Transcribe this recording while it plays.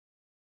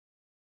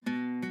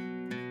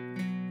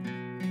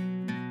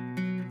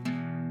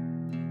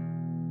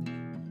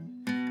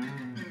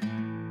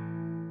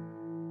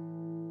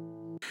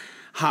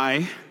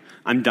Hi,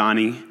 I'm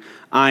Donnie.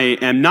 I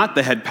am not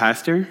the head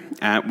pastor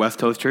at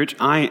West Hills Church.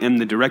 I am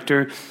the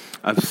director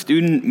of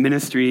student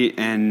ministry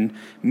and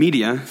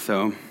media,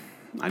 so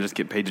I just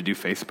get paid to do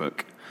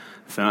Facebook.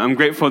 So I'm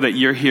grateful that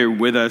you're here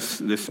with us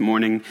this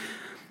morning.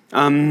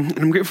 And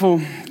I'm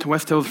grateful to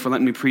West Hills for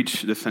letting me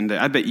preach this Sunday.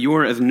 I bet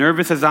you're as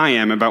nervous as I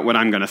am about what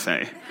I'm going to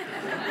say.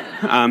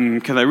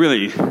 Because I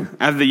really,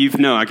 as the youth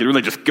know, I could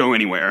really just go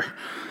anywhere.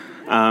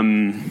 But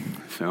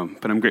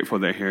I'm grateful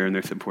they're here and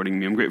they're supporting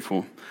me. I'm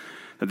grateful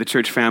that the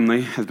church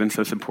family has been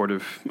so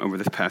supportive over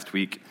this past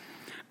week.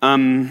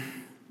 So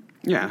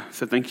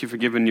thank you for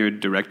giving your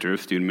director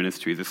of student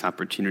ministry this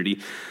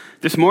opportunity.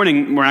 This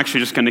morning, we're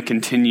actually just going to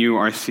continue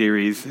our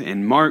series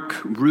in Mark,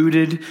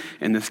 rooted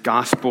in this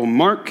gospel.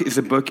 Mark is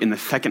a book in the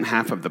second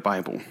half of the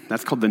Bible.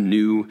 That's called the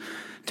New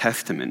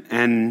Testament.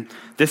 And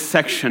this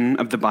section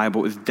of the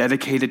Bible is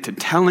dedicated to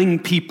telling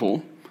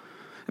people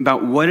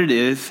about what it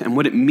is and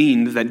what it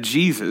means that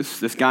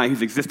Jesus, this guy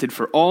who's existed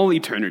for all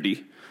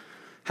eternity,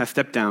 has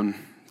stepped down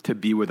to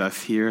be with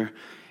us here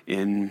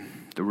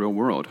in the real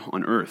world,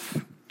 on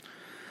earth.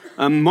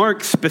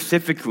 Mark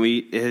specifically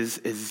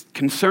is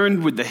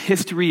concerned with the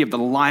history of the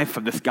life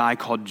of this guy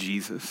called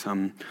Jesus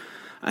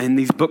in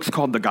these books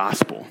called the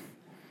Gospel.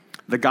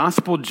 The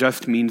Gospel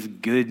just means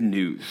good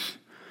news.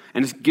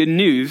 And it's good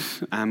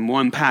news. We'll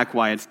unpack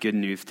why it's good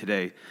news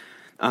today.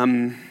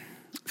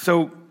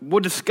 So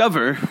we'll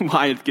discover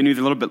why it's good news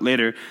a little bit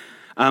later.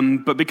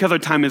 But because our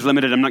time is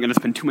limited, I'm not going to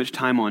spend too much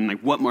time on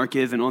what Mark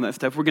is and all that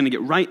stuff. We're going to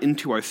get right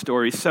into our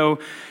story. So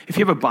if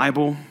you have a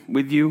Bible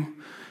with you,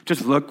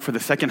 just look for the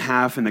second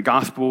half in the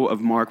Gospel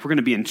of Mark. We're going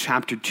to be in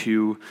chapter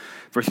 2,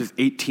 verses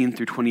 18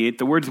 through 28.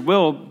 The words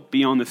will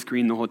be on the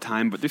screen the whole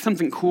time, but there's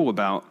something cool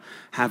about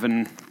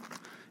having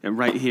it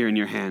right here in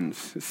your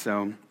hands.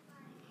 So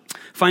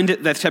find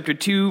it. That's chapter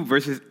 2,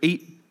 verses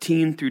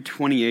 18 through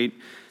 28.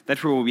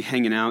 That's where we'll be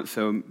hanging out,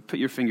 so put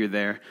your finger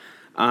there.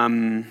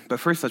 But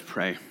first, let's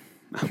pray,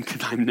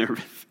 because I'm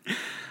nervous.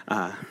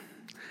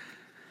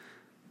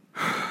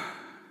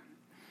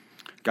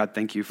 God,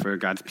 thank you for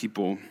God's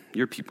people,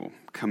 your people,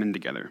 coming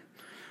together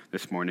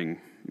this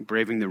morning,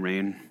 braving the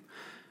rain.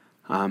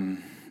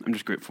 I'm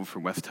just grateful for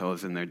West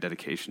Hills and their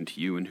dedication to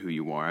you and who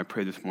you are. I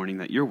pray this morning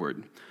that your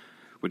word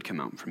would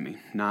come out from me,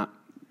 not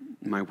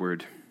my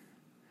word,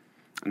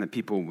 and that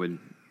people would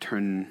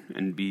turn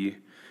and be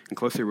in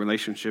closer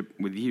relationship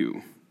with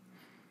you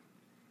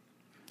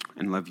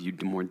and love you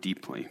more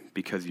deeply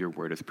because your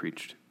word is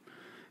preached,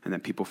 and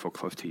that people feel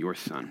close to your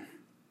Son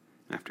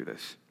after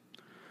this.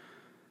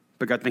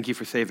 But God, thank you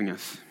for saving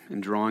us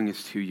and drawing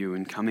us to you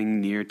and coming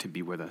near to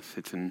be with us.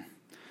 It's in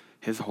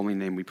his holy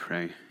name we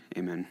pray.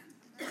 Amen.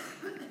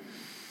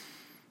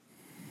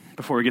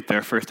 Before we get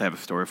there, first I have a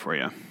story for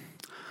you.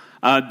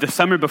 The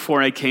summer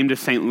before I came to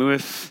St.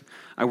 Louis,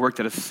 I worked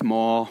at at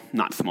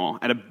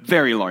a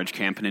very large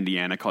camp in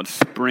Indiana called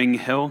Spring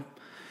Hill.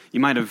 You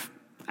might have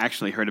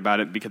actually heard about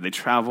it because they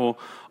travel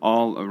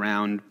all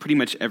around pretty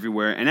much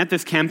everywhere. And at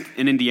this camp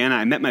in Indiana,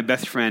 I met my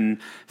best friend,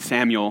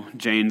 Samuel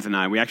Janes, and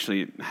I. We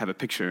actually have a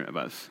picture of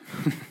us.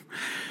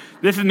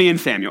 This is me and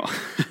Samuel.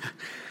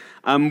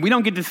 We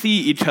don't get to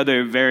see each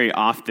other very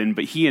often,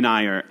 but he and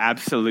I are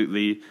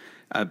absolutely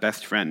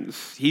best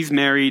friends. He's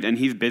married and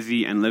he's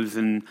busy and lives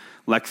in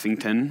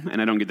Lexington,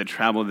 and I don't get to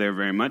travel there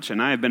very much.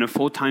 And I have been a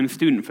full-time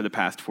student for the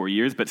past 4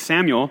 years, but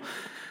Samuel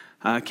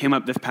came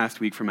up this past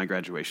week for my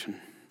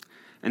graduation.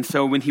 And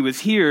so when he was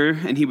here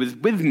and he was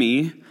with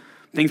me,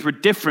 things were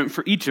different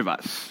for each of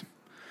us.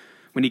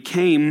 When he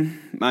came,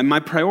 my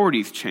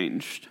priorities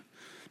changed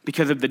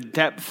because of the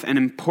depth and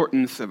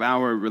importance of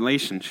our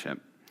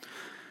relationship.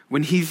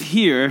 When he's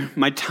here,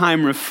 my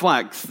time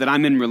reflects that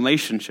I'm in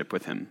relationship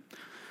with him.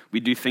 We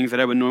do things that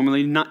I would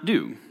normally not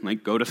do,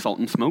 like go to Salt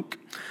and Smoke,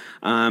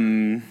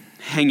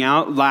 hang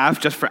out, laugh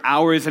just for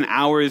hours and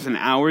hours and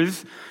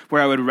hours,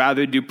 where I would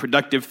rather do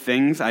productive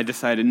things. I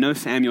decided, no,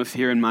 Samuel's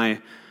here, and my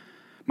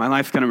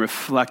life's going to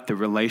reflect the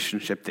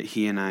relationship that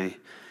he and I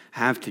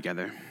have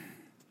together.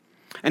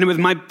 And it was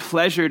my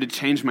pleasure to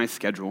change my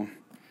schedule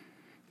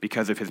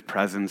because of his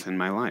presence in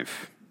my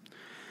life.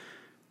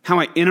 How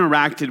I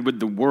interacted with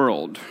the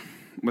world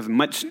was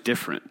much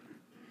different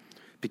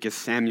because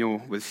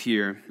Samuel was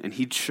here and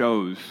he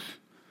chose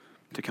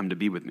to come to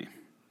be with me.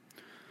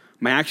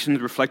 My actions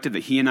reflected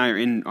that he and I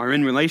are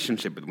in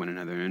relationship with one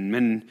another. And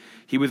when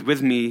he was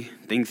with me,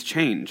 things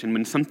changed. And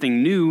when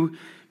something new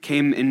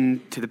came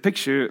into the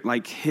picture,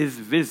 like his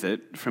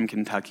visit from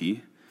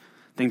Kentucky,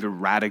 things were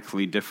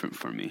radically different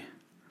for me.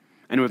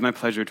 And it was my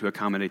pleasure to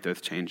accommodate those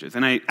changes.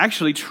 And I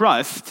actually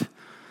trust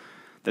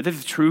that this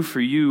is true for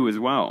you as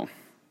well.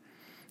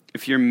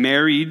 If you're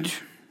married,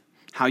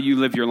 how you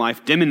live your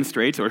life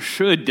demonstrates, or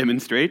should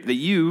demonstrate, that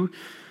you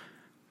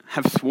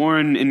have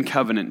sworn in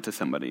covenant to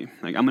somebody.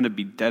 Like, I'm going to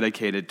be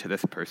dedicated to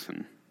this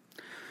person.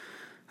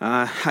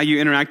 How you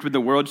interact with the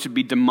world should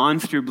be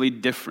demonstrably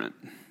different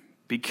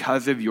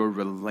because of your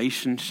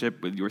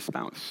relationship with your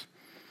spouse.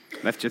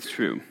 That's just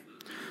true.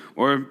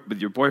 or with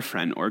your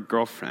boyfriend or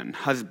girlfriend,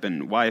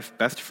 husband, wife,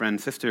 best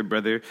friend, sister,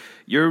 brother.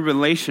 Your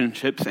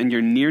relationships and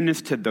your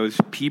nearness to those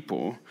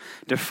people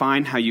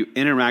define how you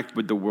interact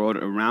with the world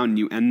around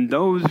you, and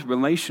those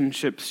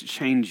relationships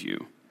change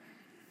you.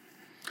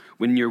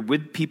 When you're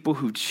with people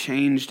who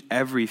changed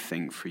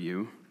everything for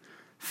you,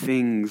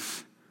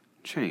 things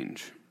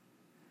change.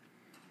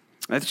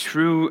 That's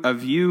true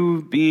of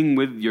you being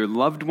with your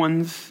loved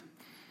ones.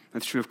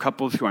 That's true of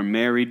couples who are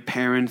married,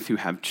 parents who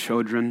have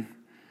children.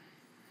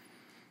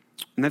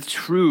 And that's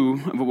true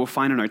of what we'll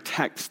find in our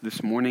text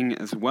this morning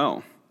as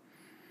well.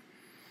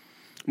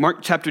 Mark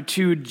chapter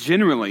 2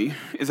 generally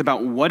is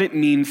about what it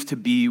means to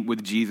be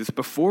with Jesus.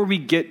 Before we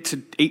get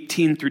to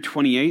 18 through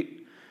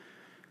 28,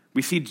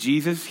 we see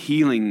Jesus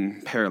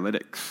healing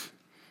paralytics,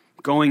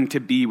 going to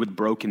be with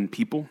broken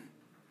people.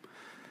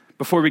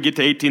 Before we get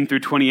to 18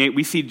 through 28,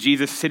 we see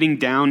Jesus sitting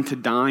down to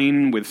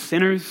dine with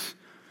sinners,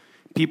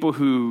 people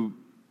who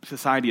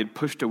society had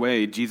pushed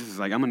away. Jesus is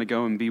like, I'm going to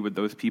go and be with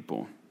those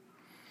people.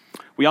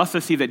 We also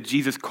see that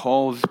Jesus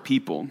calls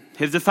people,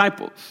 his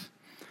disciples.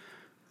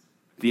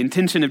 The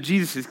intention of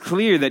Jesus is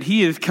clear, that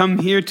he has come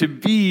here to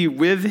be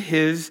with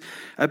his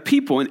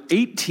people. And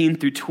 18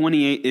 through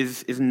 28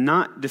 is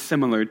not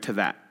dissimilar to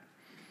that.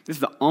 This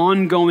is the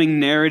ongoing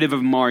narrative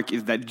of Mark,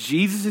 is that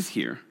Jesus is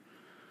here,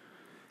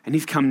 and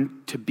he's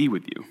come to be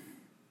with you.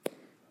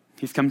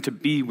 He's come to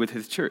be with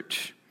his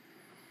church.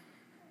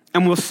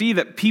 And we'll see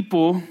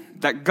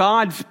that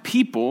God's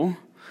people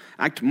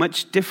act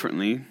much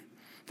differently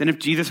than if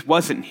Jesus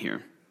wasn't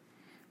here.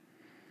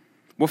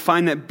 We'll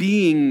find that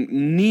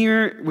being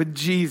near with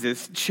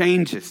Jesus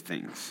changes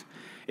things.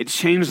 It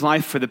changed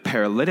life for the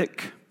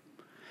paralytic.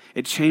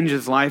 It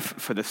changes life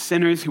for the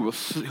sinners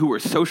who were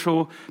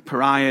social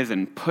pariahs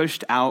and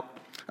pushed out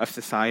of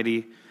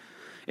society.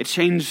 It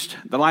changed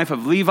the life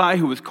of Levi,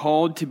 who was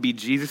called to be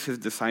Jesus'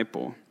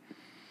 disciple.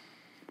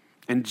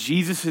 And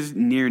Jesus'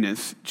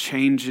 nearness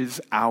changes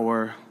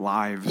our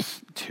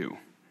lives too.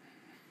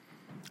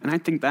 And I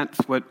think that's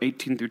what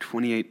 18 through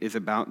 28 is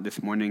about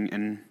this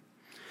morning.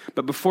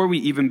 But before we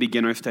even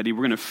begin our study, we're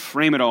going to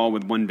frame it all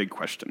with one big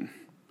question.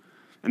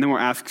 And then we'll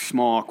ask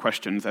small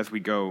questions as we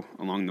go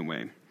along the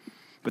way.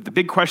 But the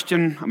big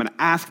question I'm going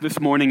to ask this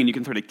morning, and you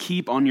can sort of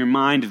keep on your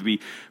mind as we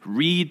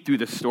read through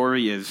the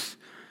story, is,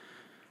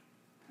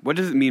 what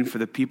does it mean for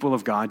the people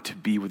of God to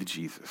be with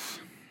Jesus?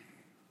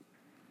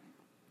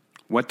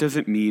 What does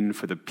it mean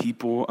for the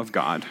people of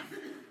God?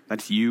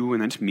 That's you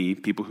and that's me,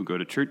 people who go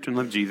to church and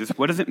love Jesus.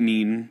 What does it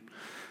mean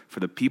for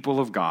the people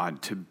of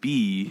God to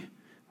be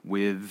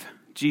with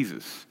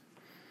Jesus?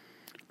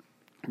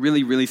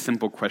 Really, really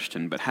simple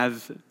question, but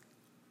has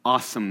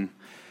awesome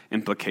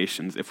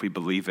implications if we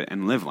believe it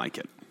and live like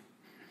it.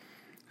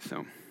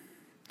 So,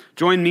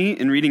 join me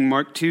in reading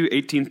Mark 2,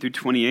 18 through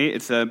 28.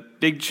 It's a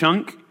big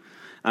chunk,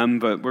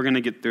 but we're going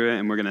to get through it,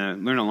 and we're going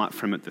to learn a lot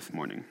from it this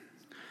morning.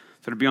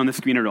 So it'll be on the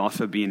screen, or it'll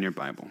also be in your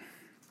Bible.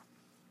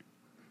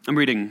 I'm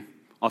reading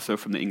also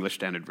from the English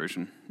Standard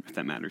Version, if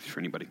that matters for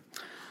anybody.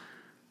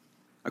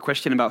 A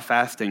question about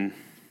fasting.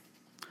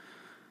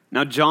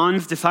 Now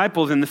John's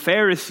disciples and the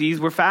Pharisees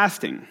were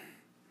fasting.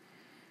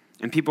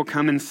 And people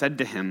come and said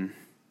to him,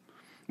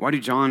 why do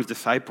John's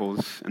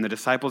disciples and the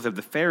disciples of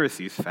the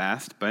Pharisees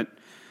fast, but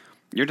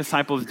your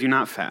disciples do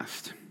not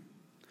fast?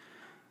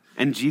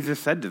 And Jesus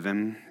said to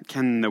them,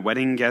 can the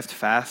wedding guest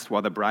fast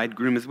while the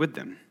bridegroom is with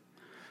them?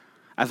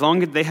 As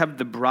long as they have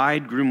the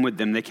bridegroom with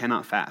them, they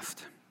cannot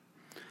fast.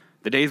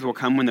 The days will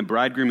come when the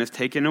bridegroom is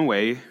taken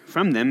away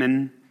from them,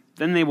 and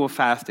then they will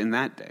fast in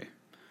that day.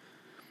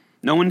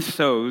 No one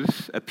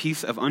sews a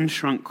piece of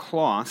unshrunk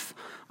cloth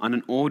on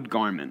an old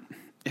garment.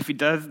 If he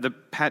does, the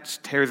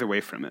patch tears away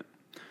from it,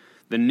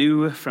 the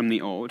new from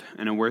the old,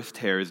 and a worse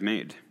tear is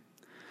made.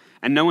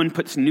 And no one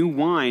puts new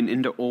wine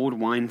into old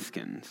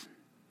wineskins.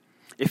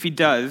 If he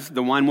does,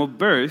 the wine will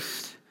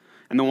burst,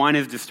 and the wine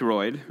is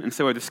destroyed, and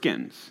so are the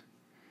skins.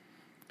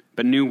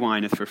 But new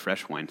wine is for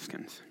fresh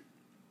wineskins.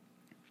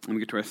 Let me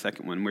get to our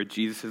second one, where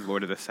Jesus is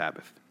Lord of the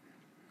Sabbath.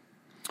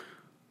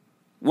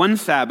 One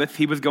Sabbath,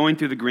 he was going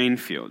through the grain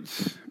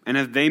fields, and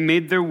as they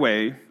made their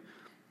way,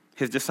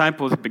 his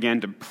disciples began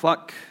to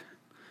pluck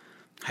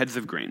heads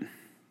of grain.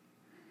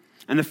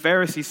 And the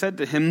Pharisee said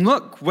to him,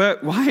 look,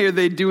 why are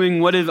they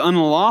doing what is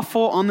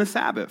unlawful on the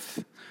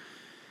Sabbath?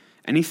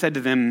 And he said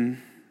to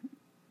them,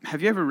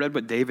 have you ever read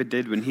what David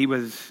did when he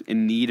was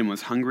in need and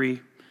was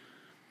hungry,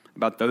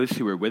 about those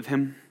who were with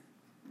him?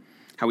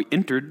 How he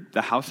entered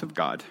the house of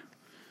God,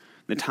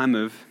 the time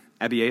of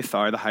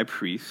Abiathar the high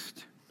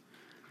priest,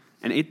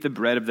 and ate the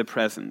bread of the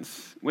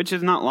presence, which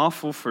is not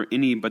lawful for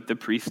any but the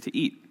priest to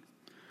eat,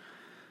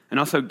 and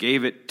also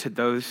gave it to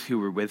those who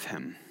were with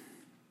him.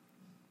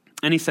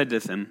 And he said to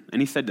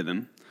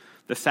them,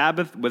 the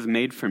Sabbath was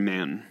made for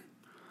man,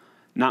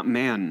 not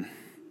man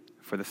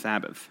for the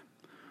Sabbath.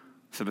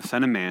 So the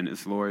Son of Man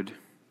is Lord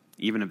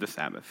even of the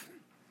Sabbath.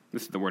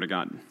 This is the word of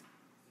God.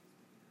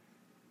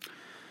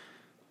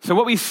 So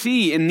what we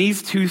see in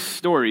these two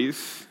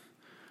stories,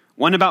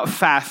 one about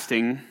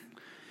fasting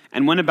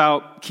and one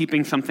about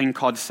keeping something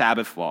called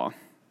Sabbath law.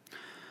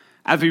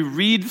 As we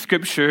read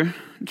Scripture,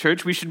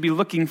 church, we should be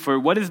looking for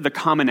what is the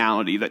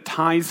commonality that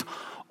ties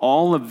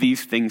all of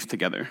these things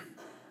together.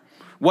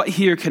 What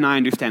here can I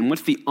understand?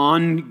 What's the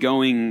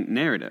ongoing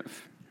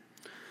narrative?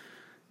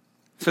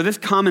 So this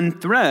common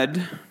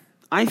thread,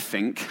 I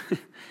think,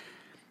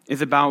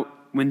 is about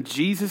when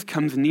Jesus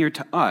comes near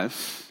to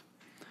us,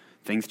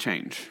 things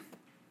change.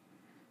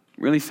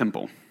 Really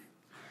simple.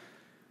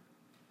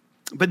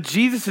 But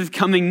Jesus'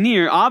 coming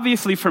near,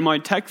 obviously from our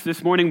text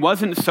this morning,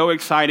 wasn't so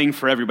exciting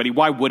for everybody.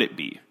 Why would it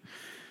be?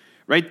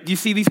 Right? You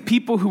see, these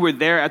people who were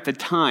there at the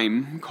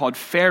time, called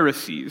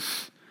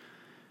Pharisees,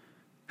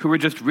 who were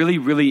just really,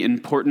 really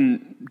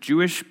important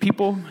Jewish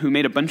people who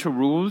made a bunch of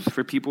rules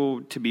for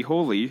people to be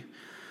holy,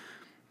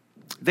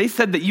 they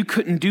said that you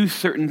couldn't do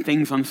certain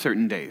things on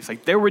certain days.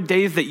 Like there were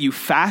days that you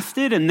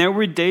fasted and there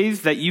were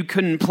days that you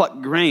couldn't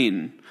pluck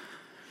grain.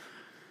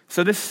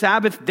 So this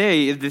Sabbath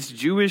day is this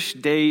Jewish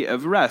day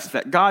of rest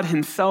that God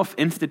himself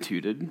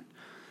instituted,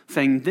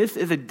 saying this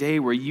is a day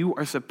where you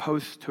are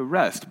supposed to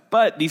rest.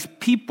 But these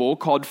people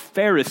called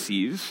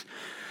Pharisees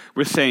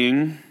were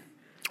saying,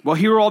 well,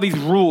 here are all these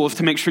rules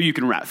to make sure you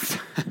can rest.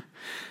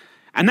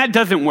 And that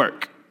doesn't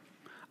work.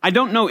 I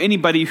don't know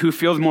anybody who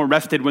feels more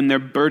rested when they're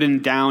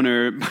burdened down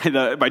or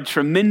by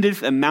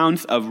tremendous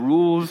amounts of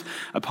rules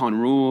upon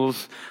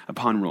rules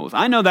upon rules.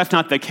 I know that's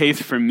not the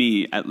case for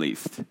me, at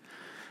least.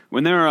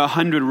 When there are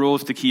 100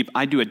 rules to keep,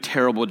 I do a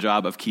terrible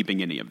job of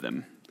keeping any of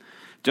them.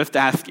 Just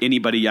ask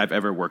anybody I've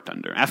ever worked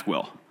under. Ask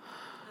Will.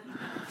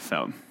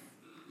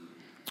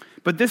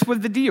 But this was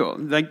the deal.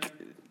 Like,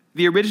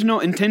 the original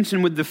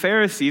intention with the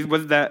Pharisees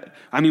with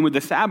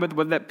the Sabbath,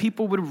 was that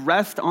people would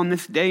rest on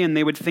this day and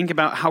they would think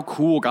about how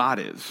cool God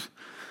is.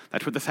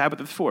 That's what the Sabbath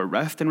is for,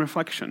 rest and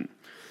reflection.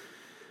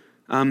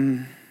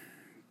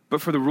 But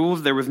for the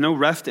rules, there was no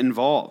rest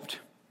involved.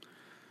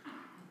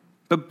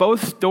 But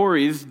both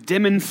stories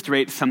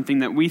demonstrate something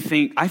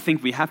that I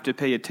think we have to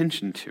pay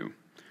attention to.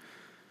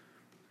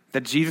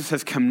 That Jesus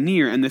has come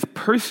near, and this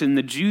person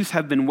the Jews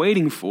have been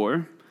waiting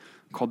for,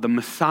 called the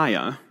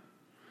Messiah,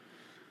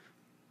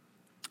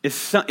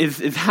 is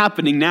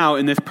happening now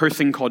in this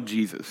person called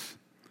Jesus.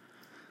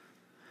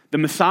 The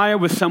Messiah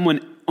was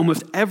someone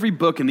almost every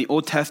book in the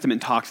Old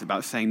Testament talks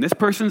about, saying this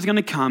person's going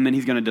to come and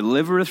he's going to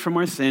deliver us from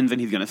our sins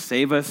and he's going to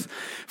save us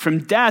from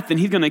death and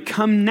he's going to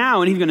come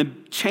now and he's going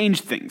to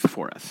change things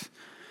for us.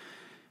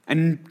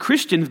 And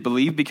Christians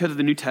believe, because of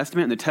the New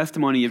Testament and the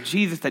testimony of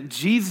Jesus, that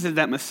Jesus is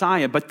that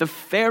Messiah, but the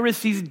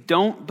Pharisees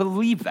don't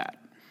believe that.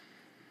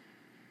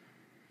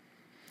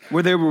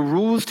 Where there were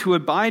rules to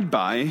abide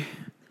by,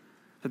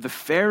 that the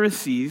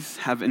Pharisees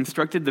have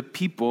instructed the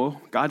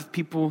people, God's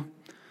people,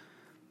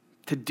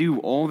 to do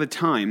all the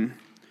time,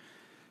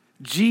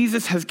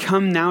 Jesus has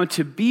come now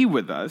to be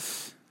with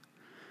us,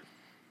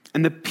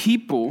 and the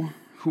people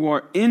who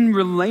are in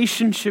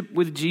relationship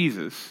with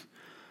Jesus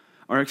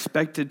are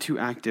expected to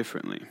act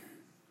differently.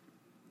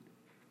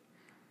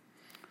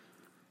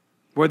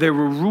 Where there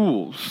were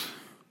rules,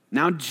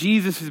 now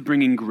Jesus is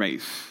bringing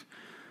grace.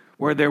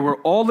 Where there were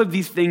all of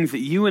these things that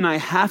you and I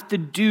have to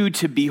do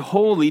to be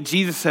holy,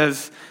 Jesus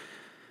says,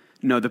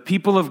 no, the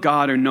people of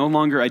God are no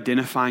longer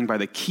identifying by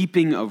the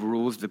keeping of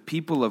rules. The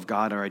people of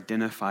God are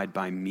identified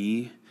by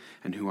me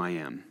and who I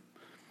am.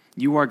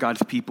 You are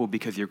God's people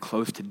because you're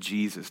close to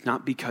Jesus,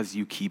 not because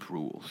you keep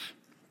rules.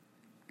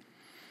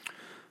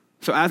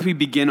 So as we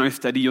begin our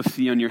study, you'll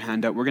see on your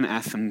handout, we're going to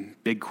ask some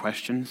big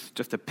questions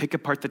just to pick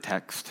apart the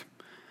text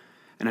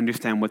and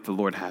understand what the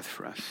Lord has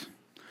for us.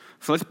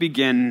 So let's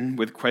begin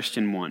with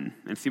question 1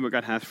 and see what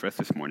God has for us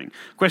this morning.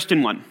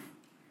 Question 1.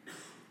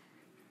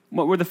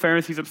 What were the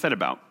Pharisees upset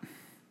about?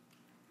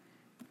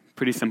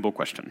 Pretty simple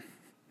question.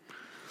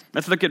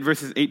 Let's look at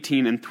verses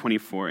 18 and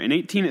 24. In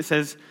 18 it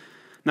says,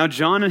 now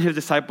John and his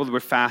disciples were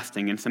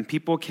fasting, and some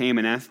people came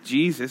and asked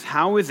Jesus,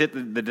 how is it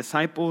that the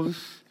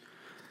disciples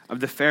of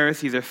the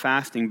Pharisees are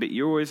fasting, but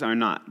yours are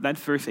not? That's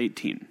verse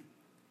 18.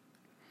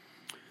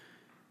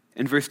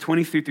 In verse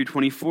 23 through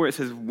 24, it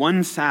says,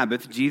 one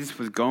Sabbath, Jesus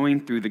was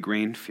going through the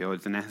grain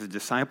fields, and as his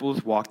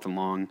disciples walked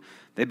along,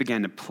 they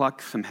began to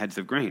pluck some heads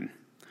of grain.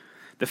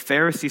 The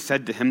Pharisees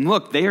said to him,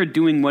 look, they are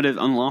doing what is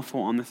unlawful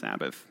on the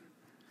Sabbath.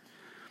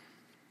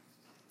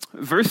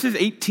 Verses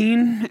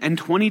 18 and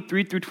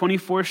 23 through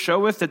 24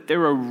 show us that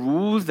there are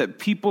rules that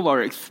people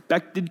are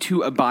expected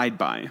to abide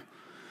by.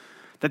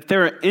 That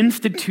there are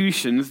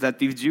institutions that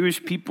these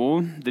Jewish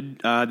people,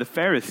 the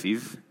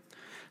Pharisees,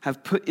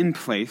 have put in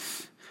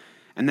place,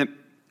 and that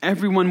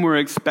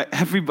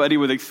everybody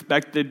was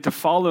expected to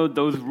follow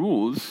those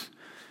rules,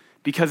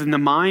 because in the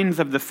minds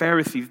of the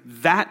Pharisees,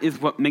 that is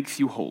what makes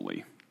you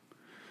holy.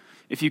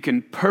 If you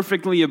can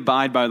perfectly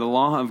abide by the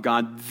law of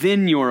God,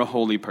 then you're a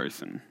holy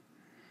person.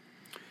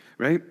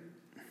 Right?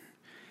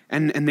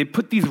 And they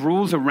put these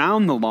rules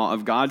around the law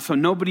of God so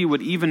nobody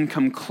would even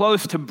come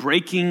close to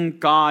breaking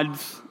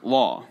God's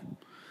law.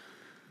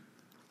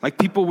 Like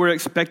people were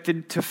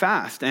expected to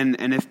fast, and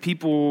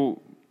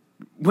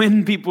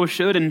when people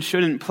should and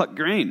shouldn't pluck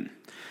grain.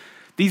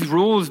 These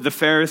rules, the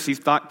Pharisees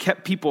thought,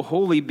 kept people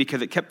holy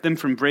because it kept them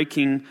from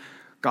breaking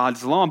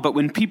God's law. But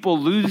when people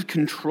lose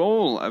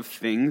control of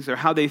things or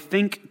how they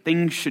think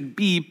things should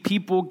be,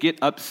 people get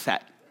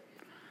upset.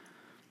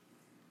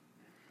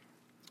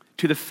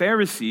 To the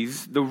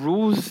Pharisees, the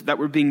rules that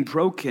were being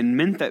broken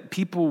meant that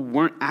people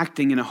weren't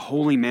acting in a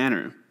holy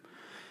manner.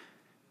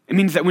 It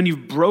means that when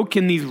you've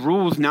broken these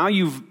rules, now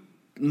you've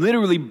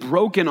literally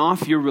broken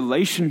off your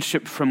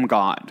relationship from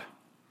God.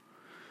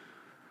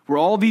 Where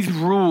all these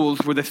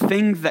rules were the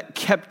things that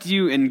kept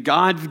you in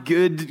God's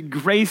good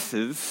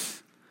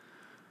graces,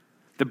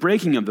 the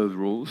breaking of those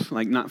rules,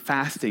 like not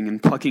fasting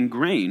and plucking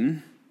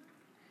grain,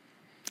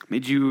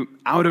 made you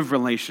out of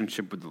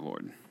relationship with the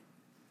Lord.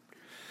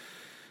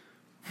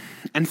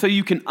 And so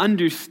you can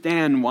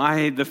understand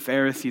why the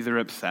Pharisees are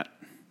upset.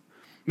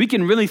 We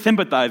can really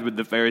sympathize with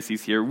the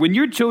Pharisees here. When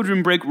your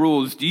children break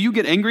rules, do you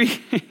get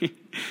angry?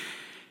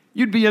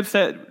 You'd be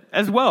upset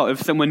as well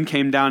if someone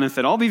came down and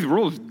said, all these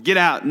rules, get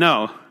out.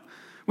 No.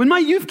 When my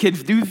youth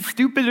kids do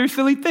stupid or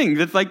silly things,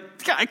 it's like,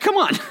 come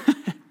on.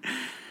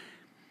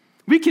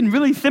 We can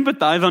really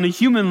sympathize on a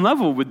human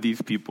level with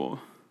these people.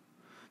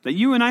 That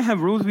you and I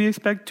have rules we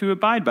expect to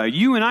abide by.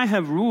 You and I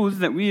have rules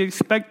that we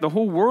expect the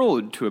whole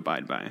world to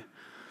abide by.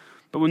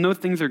 But when those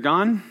things are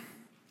gone,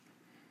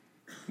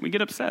 we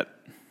get upset.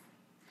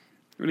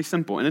 Really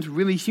simple, and it's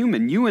really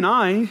human. You and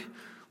I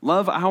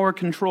love our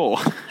control.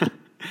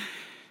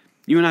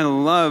 You and I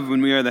love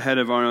when we are the head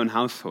of our own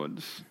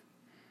households.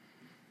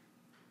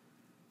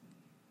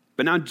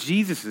 But now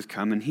Jesus has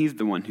come, and he's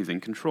the one who's in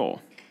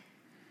control.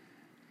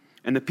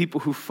 And the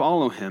people who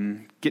follow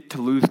him get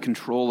to lose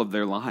control of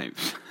their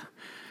lives.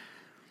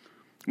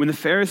 When the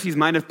Pharisees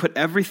might have put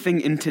everything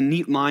into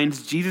neat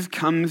lines, Jesus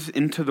comes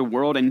into the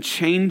world and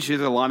changes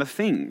a lot of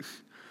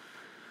things.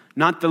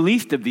 Not the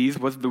least of these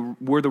were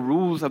the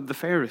rules of the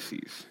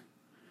Pharisees.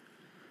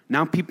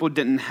 Now people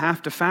didn't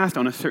have to fast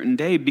on a certain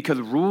day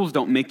because rules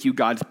don't make you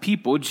God's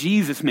people.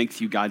 Jesus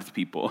makes you God's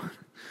people.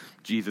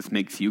 Jesus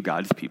makes you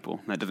God's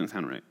people. That doesn't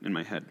sound right in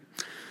my head.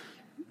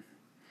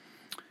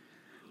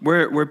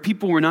 Where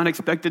people were not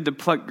expected to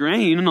pluck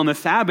grain on the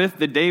Sabbath,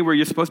 the day where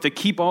you're supposed to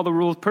keep all the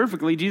rules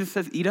perfectly, Jesus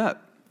says, eat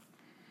up.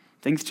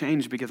 Things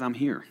change because I'm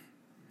here.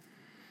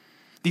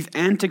 These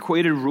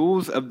antiquated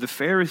rules of the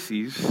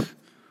Pharisees,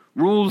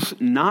 rules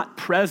not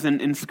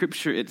present in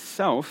Scripture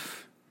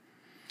itself,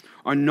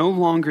 are no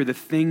longer the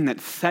thing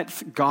that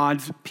sets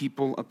God's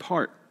people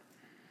apart.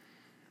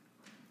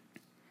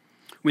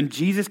 When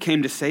Jesus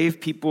came to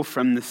save people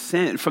from their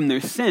sins,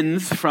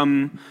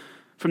 from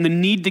the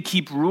need to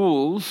keep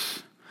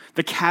rules,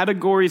 the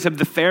categories of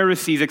the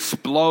Pharisees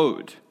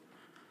explode.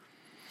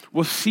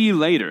 We'll see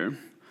later.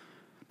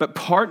 But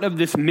part of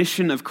this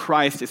mission of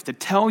Christ is to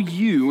tell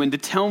you and to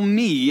tell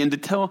me and to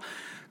tell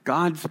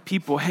God's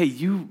people, hey,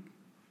 you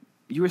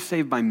are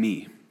saved by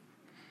me.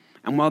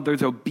 And while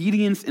there's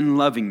obedience in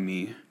loving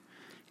me,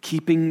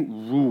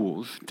 keeping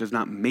rules does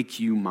not make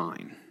you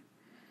mine.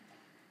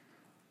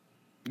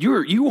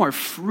 You are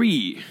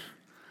free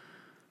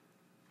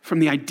from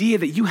the idea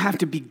that you have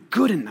to be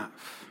good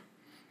enough.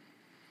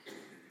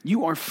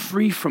 You are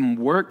free from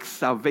work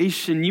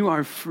salvation. You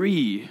are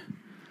free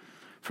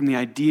from the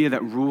idea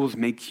that rules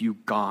make you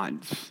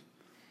gods.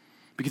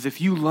 Because if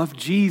you love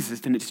Jesus,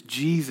 then it's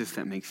Jesus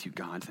that makes you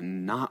gods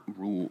and not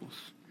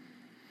rules.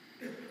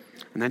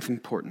 And that's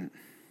important.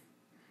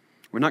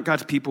 We're not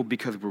God's people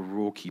because we're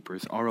rule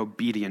keepers. Our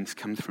obedience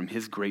comes from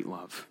his great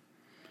love.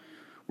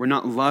 We're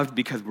not loved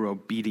because we're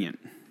obedient.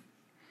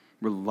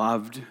 We're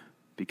loved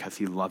because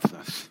he loves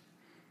us.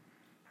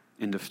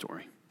 End of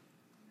story.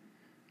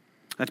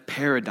 That's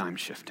paradigm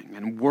shifting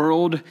and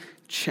world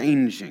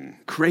changing,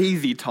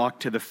 crazy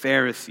talk to the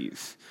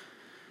Pharisees.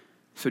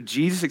 So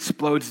Jesus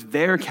explodes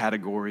their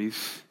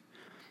categories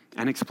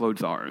and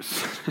explodes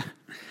ours.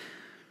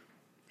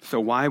 So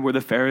why were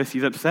the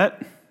Pharisees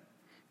upset?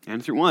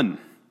 Answer one,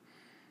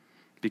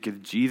 because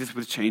Jesus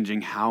was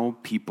changing how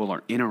people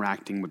are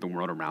interacting with the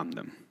world around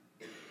them.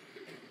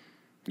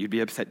 You'd be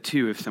upset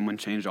too if someone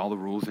changed all the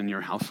rules in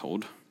your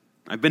household.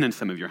 I've been in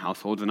some of your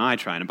households and I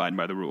try and abide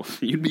by the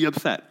rules. You'd be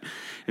upset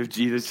if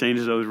Jesus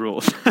changes those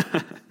rules.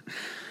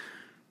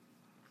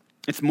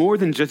 It's more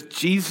than just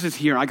Jesus is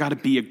here, I got to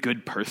be a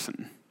good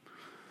person.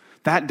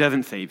 That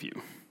doesn't save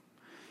you.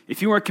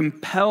 If you are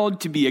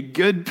compelled to be a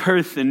good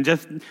person,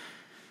 just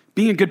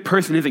being a good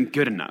person isn't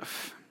good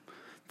enough.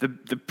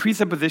 The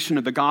presupposition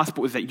of the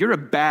gospel is that you're a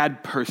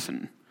bad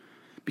person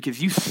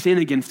because you sin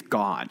against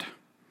God.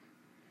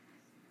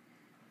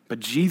 But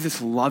Jesus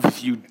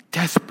loves you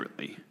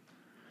desperately.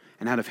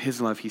 And out of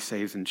his love, he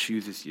saves and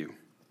chooses you.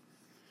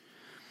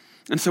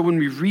 And so when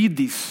we read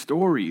these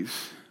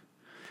stories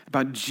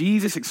about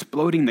Jesus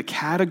exploding the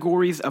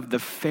categories of the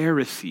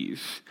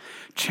Pharisees,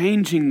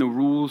 changing the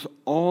rules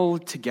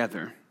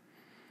altogether,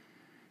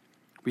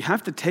 we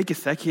have to take a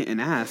second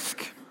and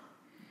ask,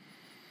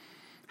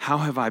 how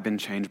have I been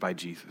changed by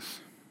Jesus?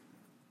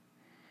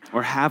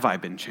 Or have I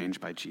been changed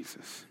by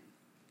Jesus?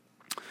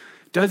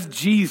 Does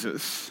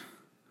Jesus,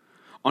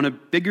 on a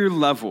bigger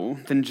level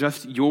than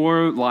just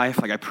your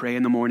life, like I pray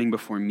in the morning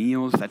before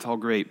meals, that's all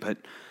great, but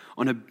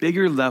on a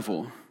bigger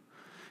level,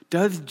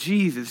 Does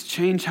Jesus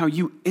change how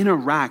you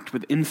interact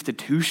with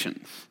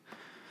institutions?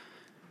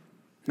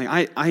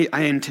 Like,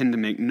 I intend to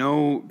make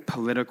no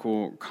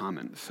political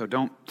comments, so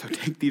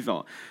take these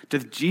all.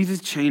 Does Jesus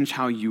change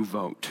how you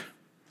vote?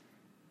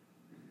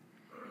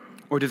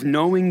 Or does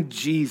knowing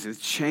Jesus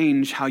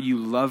change how you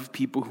love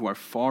people who are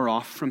far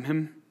off from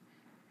him?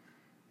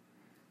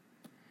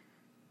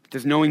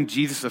 Does knowing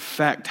Jesus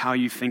affect how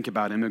you think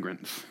about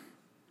immigrants?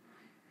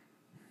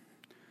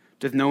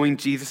 Does knowing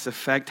Jesus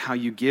affect how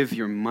you give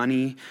your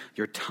money,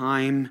 your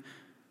time,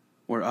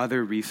 or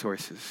other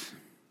resources?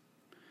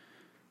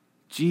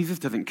 Jesus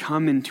doesn't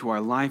come into our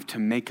life to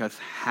make us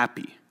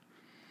happy.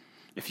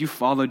 If you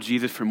follow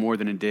Jesus for more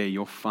than a day,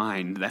 you'll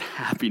find that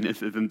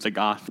happiness isn't the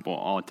gospel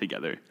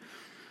altogether.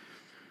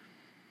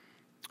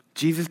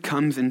 Jesus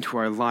comes into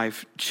our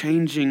life,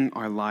 changing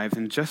our lives,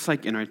 and just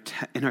like in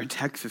our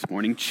text this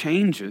morning,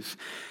 changes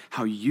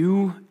how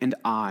you and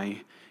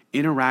I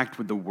interact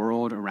with the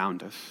world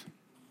around us.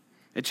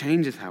 It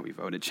changes how we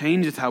vote. It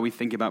changes how we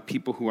think about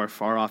people who are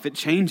far off. It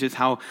changes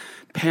how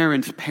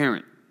parents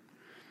parent.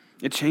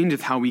 It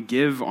changes how we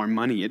give our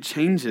money. It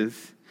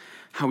changes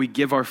how we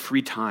give our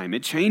free time.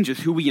 It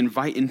changes who we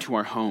invite into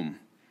our home.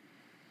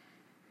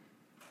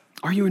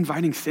 Are you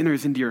inviting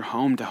sinners into your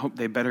home to hope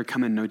they better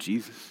come and know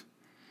Jesus?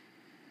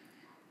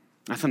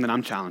 That's something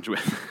I'm challenged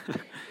with.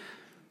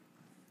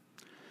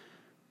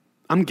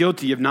 I'm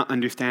guilty of not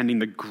understanding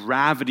the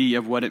gravity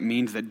of what it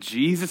means that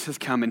Jesus has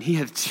come and he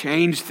has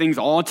changed things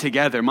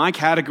altogether. My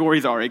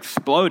categories are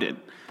exploded.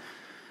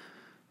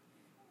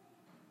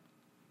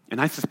 And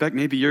I suspect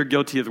maybe you're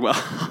guilty as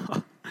well.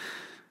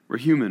 We're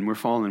human, we're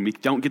fallen, we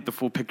don't get the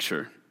full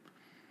picture.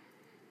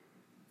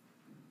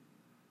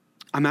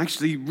 I'm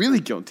actually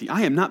really guilty.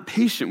 I am not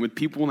patient with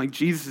people like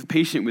Jesus is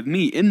patient with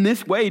me. In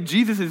this way,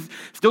 Jesus is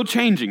still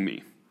changing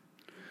me.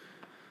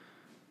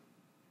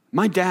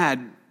 My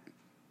dad,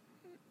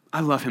 I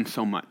love him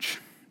so much,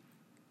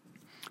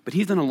 but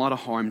he's done a lot of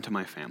harm to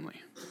my family.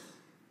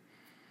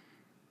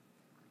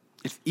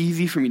 It's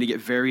easy for me to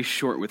get very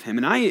short with him,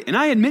 and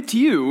I admit to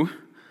you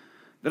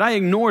that I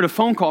ignored a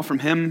phone call from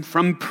him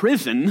from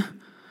prison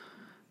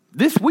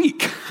this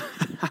week.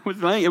 It was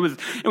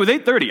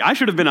 8:30. I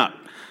should have been up.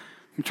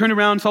 I turned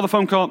around, saw the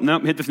phone call.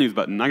 Nope, hit the snooze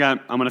button. I'm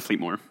going to sleep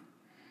more.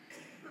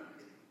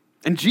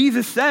 And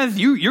Jesus says,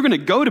 you're going to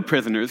go to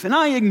prisoners. And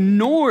I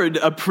ignored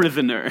a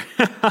prisoner.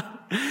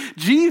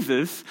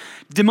 Jesus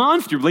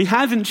demonstrably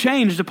hasn't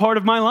changed a part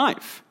of my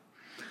life.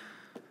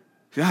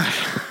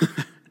 Gosh,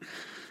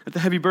 that's a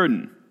heavy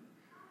burden.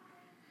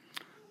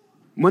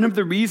 One of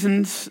the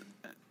reasons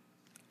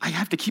I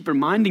have to keep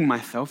reminding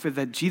myself is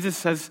that Jesus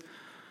says,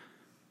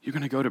 you're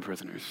going to go to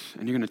prisoners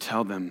and you're going to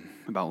tell them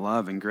about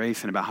love and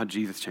grace and about how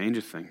Jesus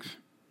changes things.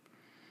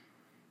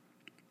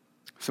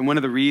 So one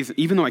of the reasons,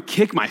 even though I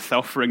kick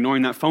myself for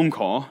ignoring that phone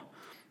call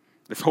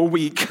this whole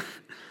week,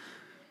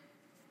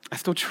 I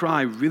still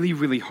try really,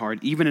 really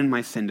hard, even in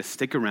my sin, to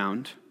stick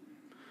around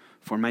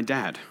for my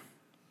dad,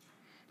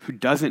 who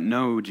doesn't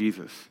know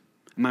Jesus,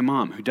 and my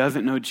mom, who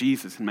doesn't know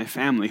Jesus, and my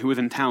family, who was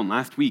in town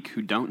last week,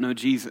 who don't know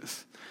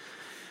Jesus.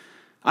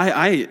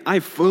 I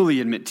fully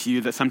admit to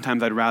you that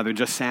sometimes I'd rather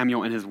just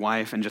Samuel and his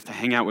wife and just to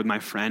hang out with my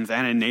friends,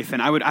 Anna and Nathan.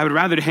 I would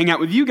rather to hang out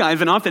with you guys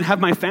and often have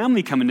my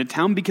family come into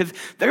town because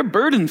they're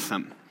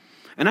burdensome.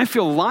 And I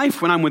feel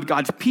life when I'm with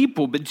God's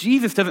people, but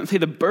Jesus doesn't say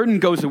the burden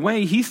goes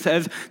away. He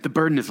says the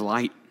burden is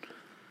light.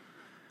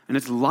 And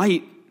it's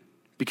light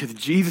because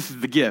Jesus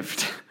is the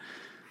gift.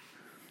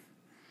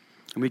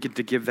 And we get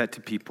to give that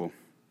to people.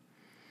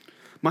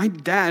 My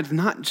dad's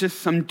not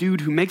just some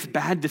dude who makes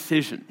bad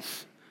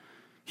decisions.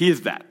 He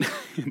is that,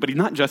 but he's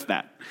not just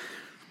that.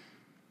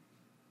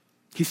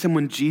 He's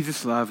someone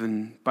Jesus loved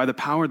and by the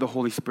power of the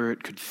Holy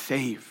Spirit could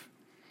save.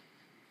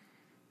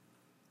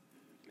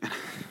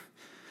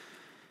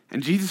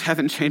 And Jesus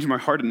hasn't changed my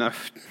heart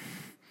enough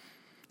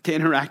to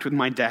interact with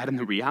my dad in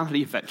the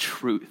reality of that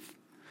truth.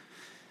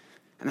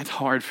 And that's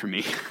hard for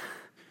me.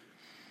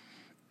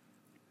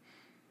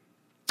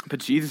 But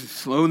Jesus is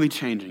slowly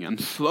changing. I'm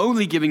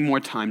slowly giving more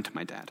time to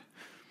my dad.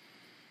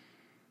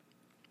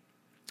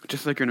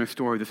 Just like in our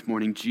story this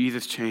morning,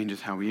 Jesus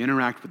changes how we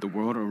interact with the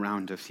world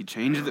around us. He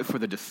changes it for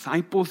the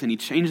disciples, and he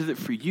changes it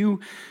for you,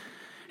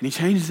 and he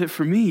changes it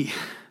for me.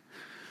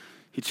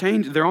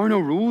 There are no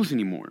rules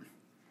anymore.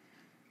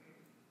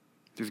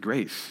 There's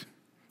grace.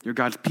 You're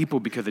God's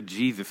people because of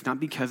Jesus, not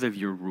because of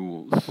your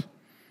rules.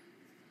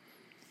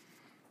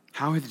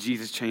 How has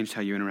Jesus changed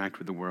how you interact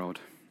with the world?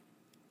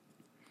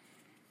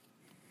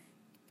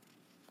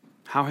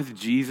 How has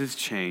Jesus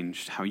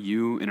changed how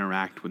you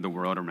interact with the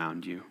world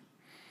around you?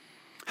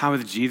 How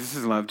has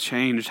Jesus' love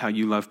changed how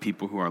you love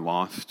people who are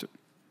lost?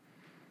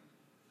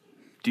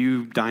 Do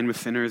you dine with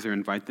sinners or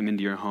invite them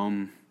into your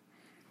home?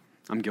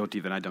 I'm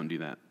guilty that I don't do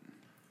that.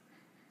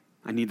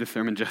 I need the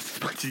sermon just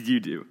as much as you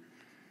do.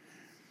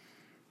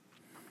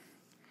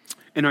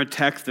 In our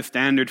text, the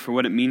standard for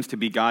what it means to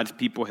be God's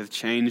people has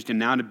changed, and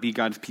now to be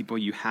God's people,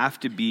 you have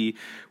to be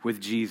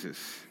with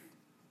Jesus.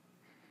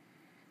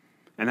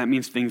 And that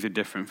means things are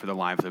different for the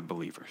lives of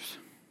believers.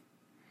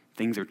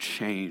 Things are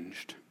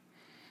changed.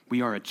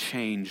 We are a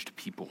changed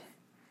people,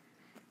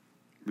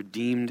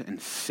 redeemed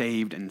and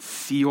saved and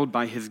sealed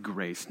by his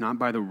grace, not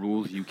by the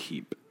rules you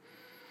keep.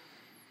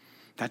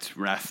 That's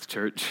rest,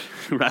 church.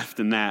 Rest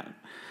in that.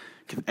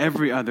 Because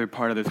every other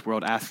part of this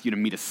world asks you to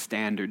meet a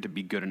standard to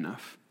be good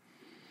enough.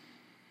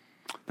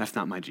 That's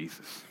not my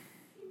Jesus.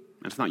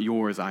 That's not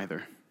yours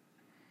either.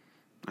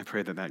 I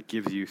pray that that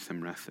gives you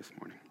some rest this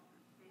morning.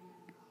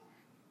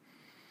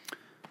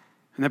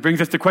 And that brings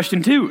us to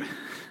question 2.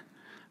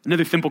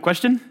 Another simple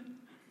question.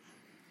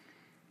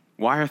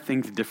 Why are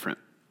things different?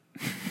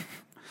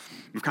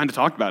 We've kind of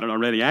talked about it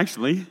already,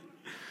 actually.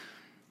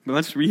 But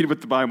let's read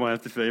what the Bible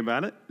has to say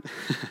about it.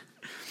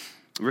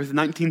 Verse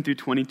 19 through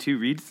 22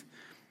 reads,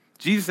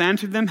 Jesus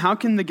answered them, "How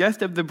can the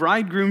guest of the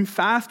bridegroom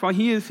fast while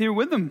he is here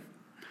with them?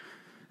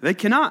 They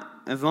cannot,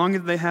 as long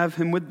as they have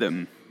him with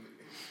them.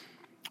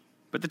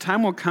 But the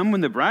time will come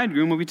when the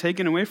bridegroom will be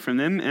taken away from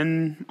them,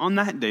 and on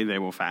that day they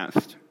will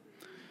fast.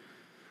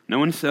 No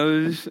one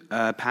sews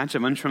a patch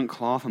of unshrunk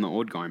cloth on the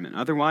old garment.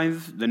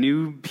 Otherwise, the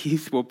new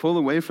piece will pull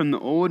away from the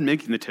old,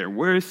 making the tear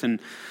worse.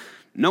 And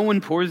no one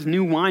pours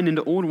new wine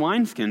into old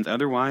wineskins.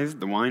 Otherwise,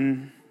 the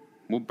wine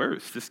will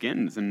burst the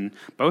skins, and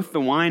both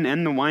the wine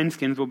and the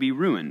wineskins will be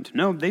ruined.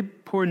 No, they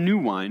pour new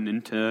wine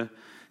into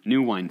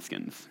new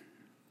wineskins."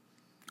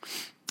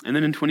 And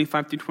then in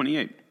 25 through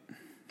 28,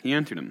 he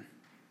answered him.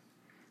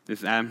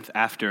 This is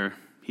after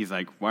he's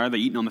like, "Why are they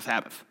eating on the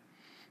Sabbath?"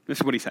 This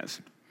is what he says.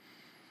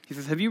 He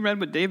says, "Have you read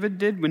what David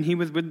did when he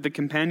was with the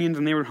companions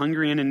and they were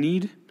hungry and in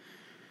need?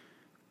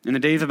 In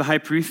the days of the high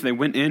priest, they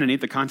went in and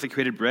ate the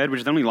consecrated bread,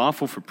 which is only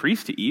lawful for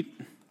priests to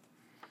eat.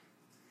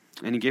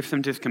 And he gave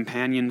some to his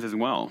companions as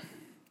well.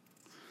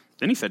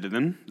 Then he said to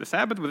them, the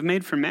Sabbath was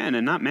made for man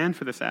and not man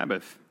for the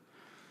Sabbath.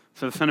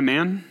 So the Son of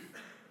Man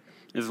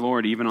is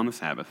Lord even on the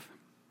Sabbath."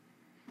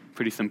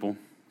 Pretty simple.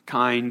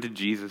 Kind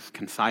Jesus,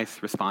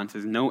 concise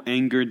responses. No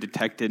anger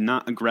detected,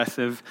 not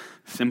aggressive,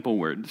 simple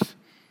words.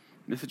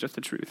 This is just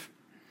the truth.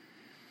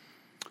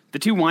 The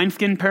 2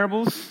 wineskin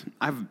parables,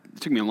 it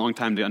took me a long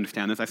time to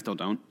understand this, I still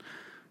don't,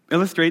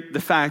 illustrate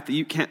the fact that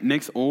you can't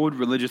mix old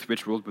religious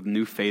rituals with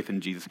new faith in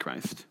Jesus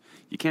Christ.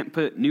 You can't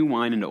put new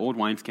wine into old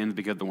wineskins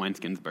because the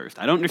wineskins burst.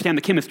 I don't understand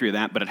the chemistry of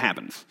that, but it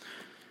happens.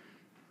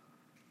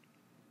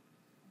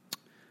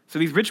 So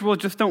these rituals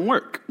just don't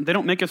work. They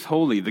don't make us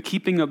holy. The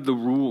keeping of the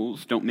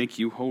rules don't make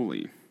you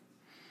holy.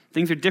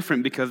 Things are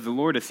different because the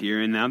Lord is here,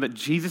 and now that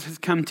Jesus has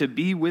come to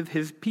be with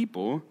his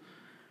people,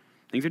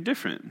 things are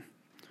different.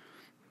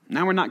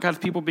 Now we're not God's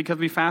people because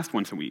we fast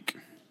once a week.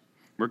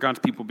 We're God's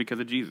people because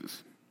of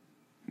Jesus,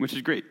 which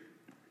is great.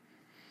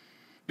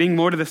 Being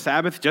Lord of the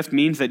Sabbath just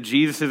means that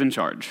Jesus is in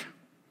charge.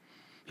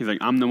 He's like,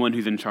 I'm the one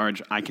who's in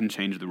charge. I can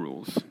change the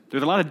rules.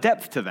 There's a lot of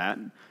depth to that,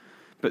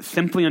 but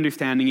simply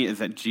understanding it is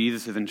that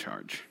Jesus is in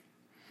charge.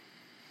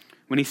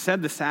 When he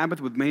said the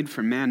Sabbath was made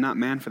for man, not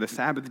man for the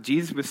Sabbath,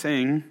 Jesus was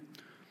saying,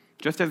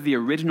 just as the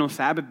original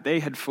Sabbath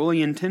day had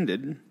fully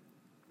intended,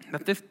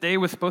 that this day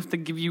was supposed to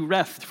give you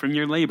rest from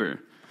your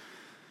labor.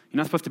 You're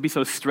not supposed to be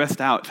so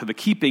stressed out. So the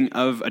keeping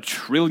of 1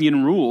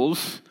 trillion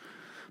rules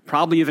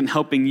probably isn't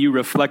helping you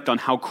reflect on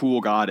how cool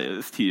God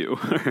is to you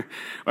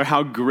or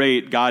how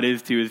great God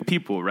is to his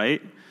people, right?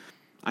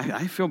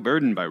 I feel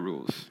burdened by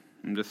rules.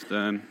 I'm just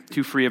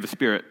too free of a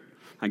spirit,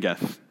 I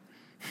guess.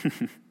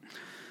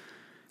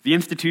 The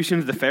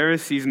institutions the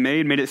Pharisees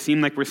made it seem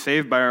like we're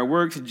saved by our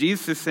works.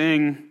 Jesus is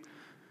saying,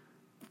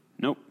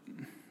 nope,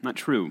 not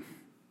true.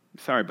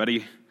 Sorry,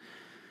 buddy.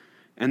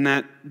 And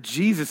that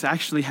Jesus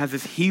actually has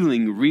this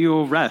healing,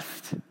 real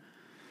rest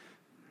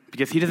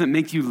because he doesn't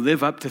make you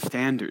live up to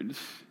standards.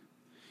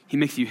 He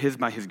makes you his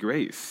by his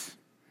grace.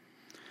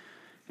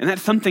 And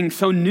that's something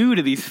so new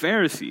to these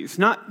Pharisees.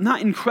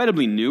 Not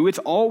incredibly new. It's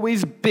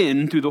always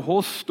been through the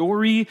whole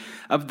story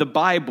of the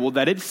Bible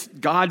that it's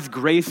God's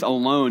grace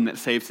alone that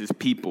saves his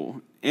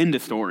people. End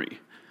of story.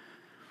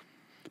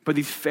 But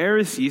these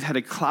Pharisees had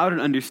a clouded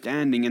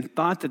understanding and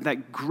thought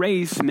that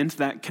grace meant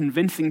that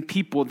convincing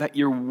people that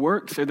your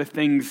works are the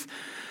things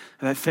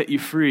that set you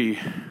free.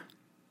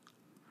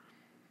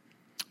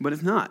 But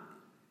it's not.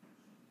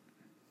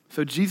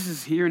 So Jesus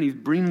is here and he's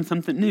bringing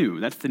something new.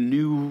 That's the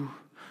new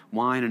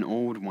wine and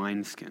old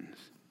wineskins.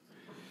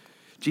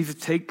 Jesus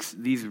takes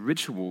these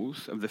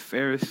rituals of the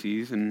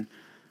Pharisees and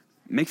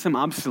makes them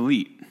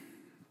obsolete.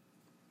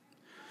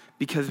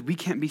 Because we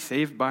can't be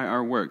saved by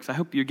our works. I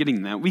hope you're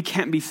getting that. We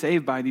can't be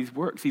saved by these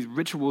works. These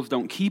rituals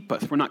don't keep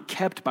us. We're not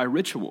kept by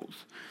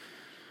rituals.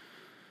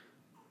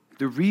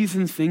 The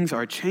reason things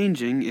are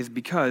changing is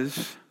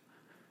because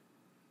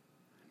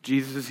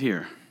Jesus is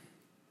here.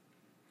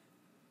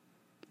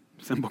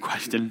 Simple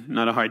question,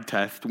 not a hard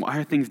test. Why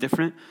are things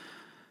different?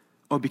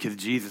 Oh, because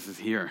Jesus is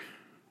here.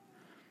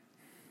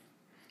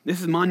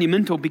 This is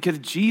monumental because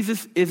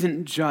Jesus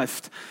isn't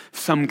just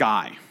some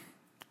guy.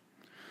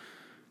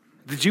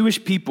 The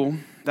Jewish people,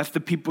 that's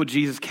the people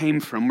Jesus came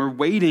from, were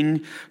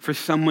waiting for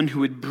someone who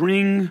would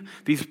bring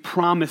these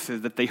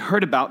promises that they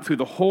heard about through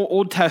the whole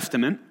Old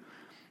Testament.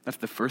 That's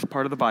the first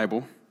part of the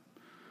Bible.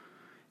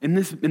 In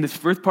this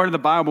first part of the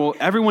Bible,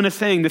 everyone is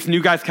saying this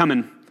new guy's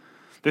coming.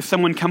 There's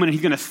someone coming and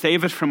he's going to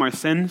save us from our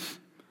sins.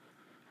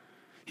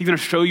 He's going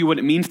to show you what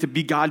it means to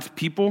be God's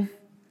people.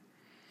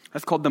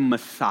 That's called the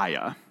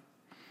Messiah.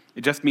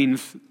 It just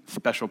means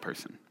special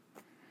person.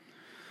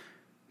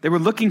 They were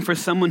looking for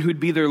someone who'd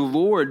be their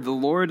Lord, the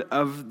Lord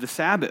of the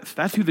Sabbath.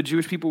 That's who the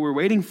Jewish people were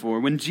waiting for.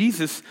 When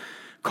Jesus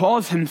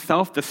calls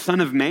himself the Son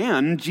of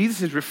Man,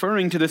 Jesus is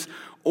referring to this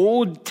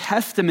Old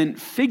Testament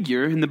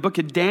figure in the book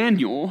of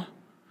Daniel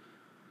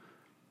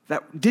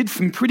that did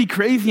some pretty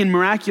crazy and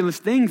miraculous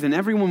things, and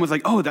everyone was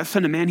like, oh, that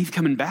Son of Man, he's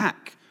coming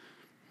back.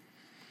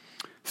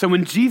 So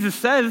when Jesus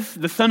says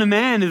the Son of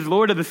Man is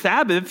Lord of the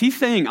Sabbath, he's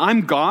saying,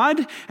 I'm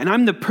God, and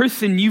I'm the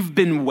person you've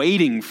been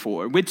waiting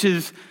for, which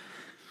is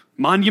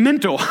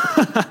monumental.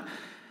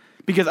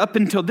 Because up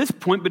until this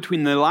point,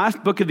 between the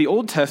last book of the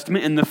Old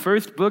Testament and the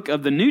first book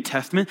of the New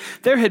Testament,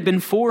 there had been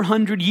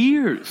 400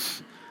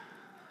 years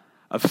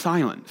of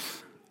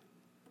silence.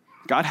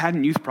 God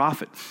hadn't used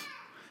prophets.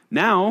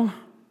 Now,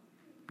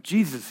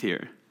 Jesus is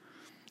here.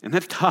 And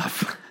that's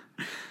tough.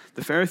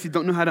 The Pharisees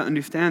don't know how to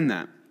understand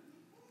that.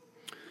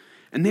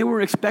 And they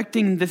were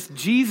expecting this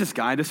Jesus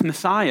guy, this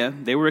Messiah,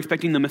 they were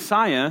expecting the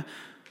Messiah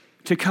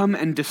to come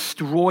and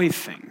destroy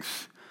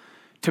things,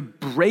 to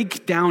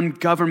break down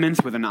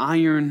governments with an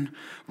iron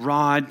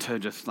rod, to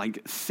just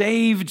like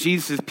save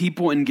Jesus'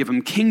 people and give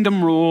them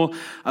kingdom rule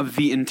of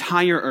the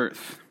entire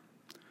earth.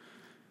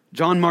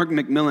 John Mark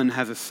McMillan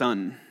has a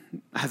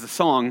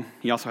song,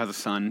 he also has a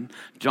son.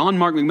 John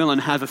Mark McMillan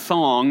has a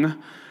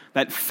song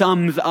that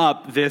sums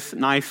up this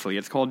nicely.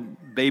 It's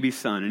called Baby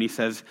Son, and he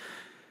says,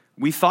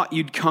 we thought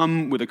you'd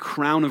come with a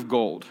crown of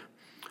gold,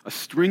 a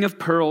string of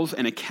pearls,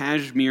 and a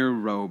cashmere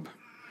robe.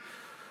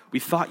 We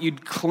thought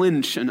you'd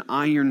clench an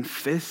iron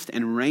fist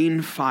and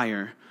rain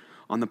fire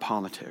on the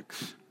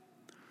politics.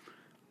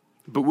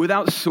 But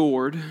without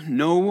sword,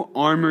 no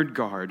armored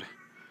guard,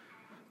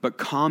 but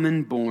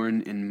common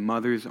born in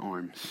mother's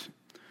arms.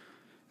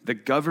 The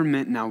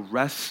government now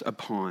rests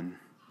upon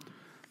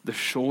the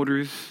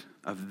shoulders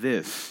of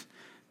this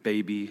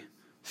baby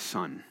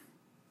son.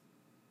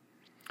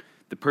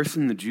 The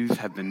person the Jews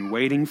have been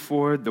waiting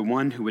for, the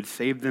one who would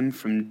save them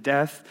from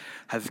death,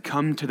 has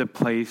come to the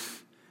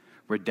place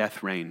where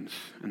death reigns,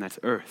 and that's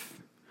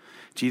earth.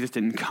 Jesus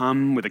didn't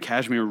come with a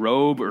cashmere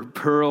robe or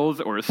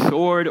pearls or a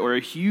sword or a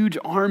huge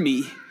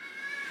army.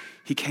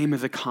 He came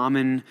as a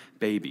common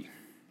baby.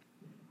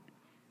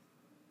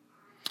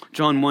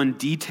 John 1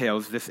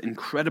 details this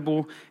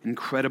incredible,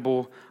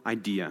 incredible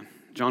idea.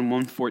 John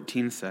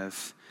 1:14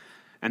 says,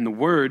 and the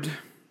word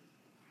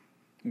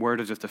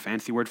is just a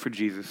fancy word for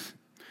Jesus,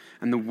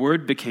 and the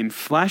Word became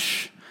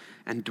flesh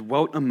and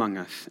dwelt among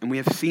us. And we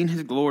have seen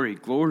his glory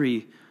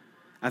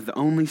as the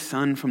only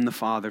Son from the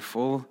Father,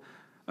 full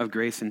of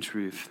grace and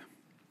truth.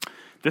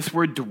 This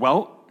word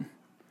dwelt,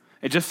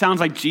 it just sounds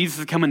like Jesus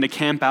is coming to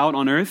camp out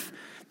on earth.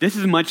 This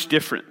is much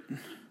different.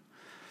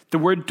 The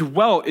word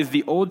dwelt is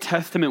the Old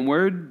Testament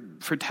word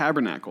for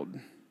tabernacled.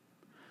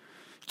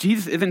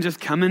 Jesus isn't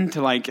just coming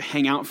to like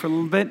hang out for a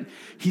little bit.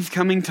 He's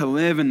coming to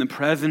live in the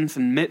presence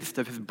and midst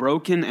of his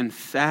broken and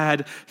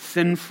sad,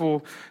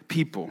 sinful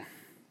people.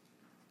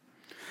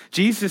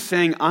 Jesus is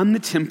saying, I'm the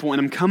temple and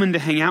I'm coming to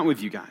hang out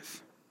with you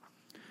guys.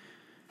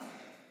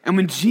 And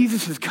when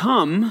Jesus has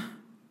come,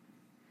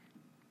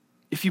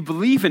 if you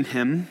believe in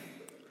him,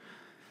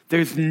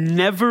 there's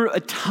never a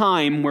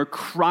time where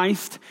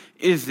Christ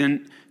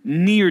isn't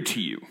near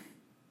to you.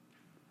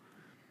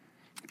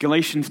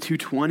 Galatians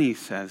 2:20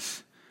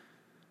 says,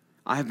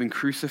 I have been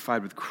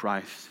crucified with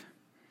Christ.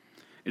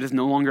 It is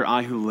no longer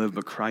I who live,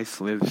 but Christ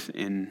lives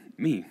in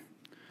me.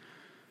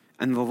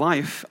 And the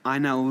life I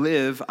now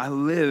live, I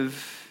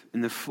live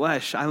in the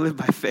flesh. I live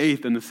by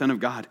faith in the Son of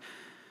God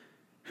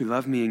who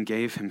loved me and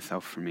gave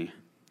himself for me.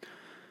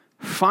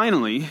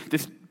 Finally,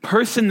 this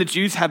person the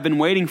Jews have been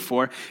waiting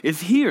for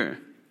is here.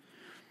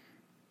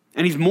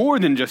 And he's more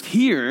than just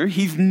here.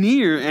 He's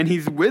near and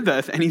he's with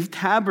us and he's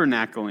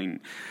tabernacling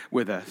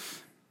with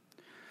us.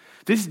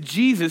 This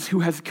Jesus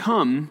who has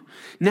come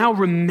now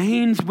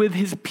remains with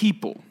his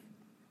people.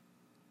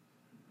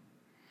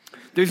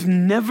 There's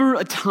never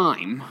a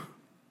time,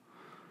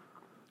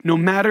 no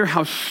matter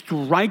how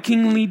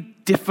strikingly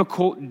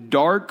difficult,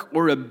 dark,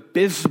 or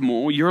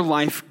abysmal your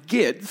life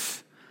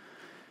gets,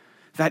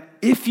 that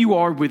if you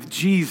are with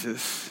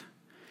Jesus,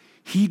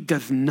 he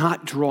does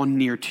not draw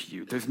near to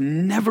you. There's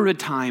never a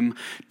time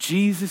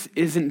Jesus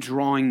isn't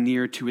drawing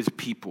near to his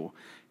people.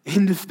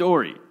 End of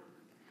story.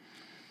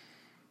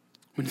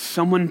 When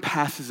someone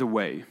passes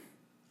away,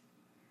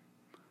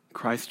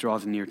 Christ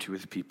draws near to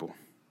his people.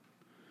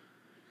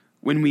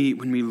 When we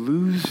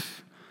lose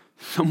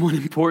someone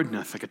important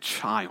to us, like a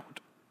child,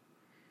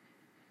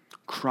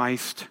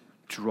 Christ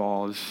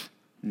draws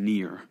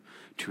near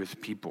to his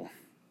people.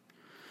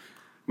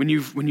 When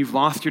you've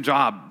lost your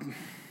job,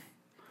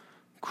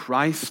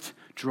 Christ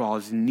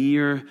draws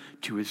near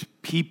to his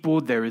people.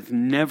 There is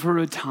never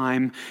a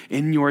time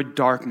in your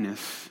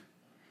darkness,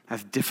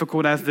 as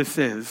difficult as this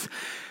is,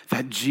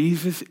 that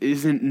Jesus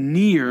isn't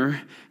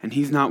near and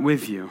he's not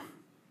with you.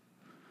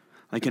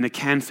 Like in a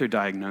cancer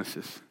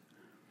diagnosis.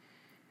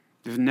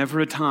 There's never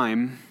a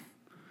time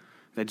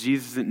that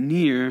Jesus isn't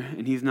near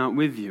and he's not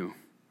with you.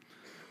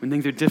 when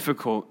things are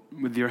difficult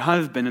with your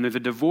husband and there's a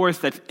divorce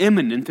that's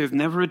imminent, there's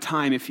never a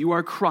time, if you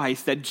are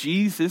Christ, that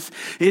Jesus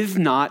is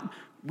not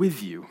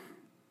with you.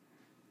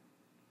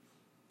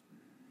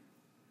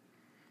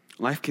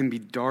 Life can be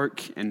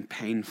dark and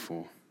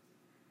painful.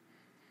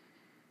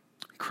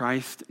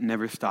 Christ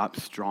never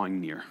stops drawing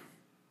near.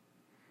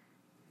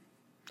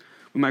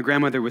 When my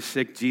grandmother was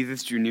sick,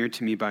 Jesus drew near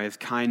to me by his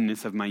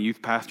kindness of my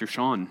youth pastor,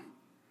 Sean.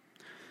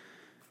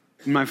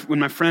 When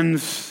my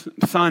friend's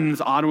son's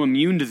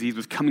autoimmune disease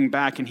was coming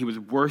back and he was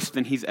worse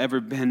than he's ever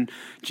been,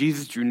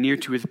 Jesus drew near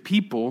to his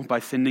people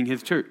by sending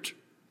his church.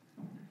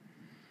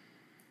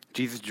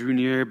 Jesus drew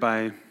near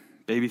by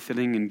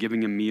babysitting and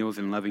giving them meals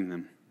and loving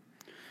them.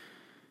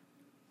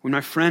 When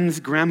my friend's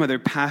grandmother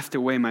passed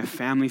away, my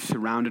family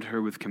surrounded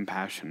her with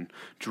compassion,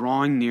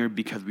 drawing near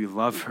because we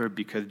love her,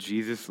 because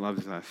Jesus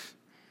loves us.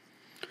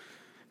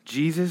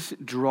 Jesus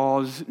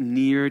draws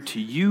near to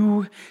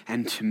you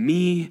and to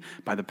me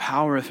by the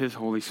power of his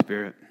Holy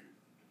Spirit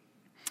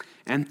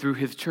and through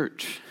his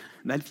church.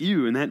 That's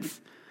you and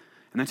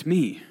that's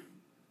me.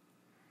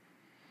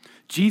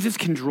 Jesus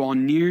can draw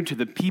near to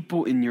the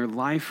people in your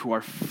life who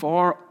are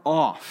far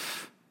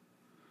off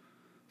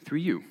through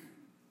you.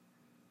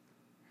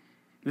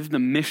 This is the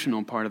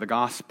missional part of the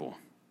gospel,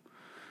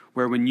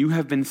 where when you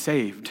have been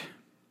saved,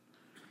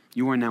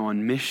 you are now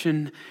on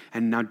mission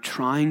and now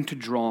trying to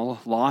draw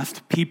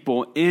lost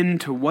people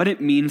into what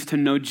it means to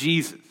know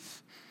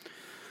Jesus.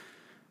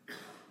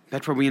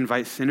 That's where we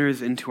invite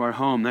sinners into our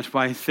home. That's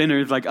why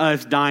sinners like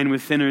us dine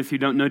with sinners who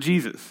don't know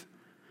Jesus.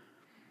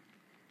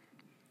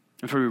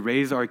 That's where we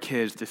raise our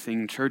kids to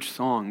sing church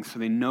songs so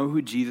they know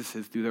who Jesus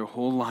is through their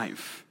whole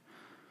life.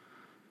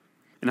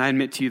 And I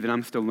admit to you that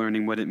I'm still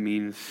learning what it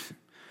means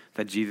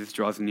that Jesus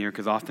draws near,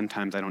 because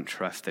oftentimes I don't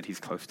trust that he's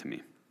close to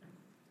me.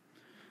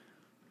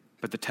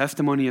 But the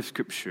testimony of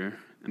Scripture,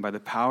 and by the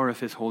power of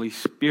his Holy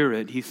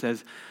Spirit, he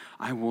says,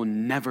 I will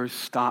never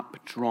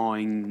stop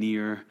drawing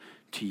near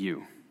to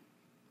you.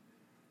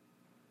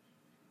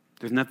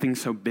 There's nothing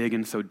so big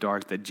and so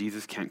dark that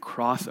Jesus can't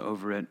cross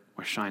over it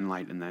or shine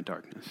light in that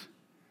darkness.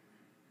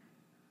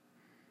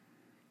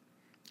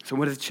 So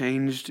what has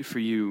changed for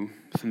you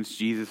since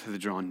Jesus has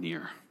drawn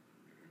near?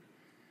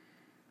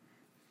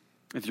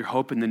 Is your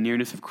hope in the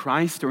nearness of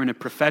Christ or in a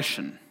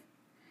profession?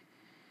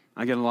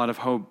 I get a lot of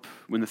hope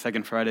when the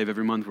second Friday of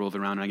every month rolls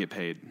around and I get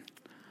paid.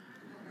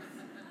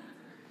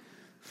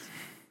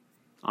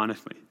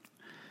 Honestly.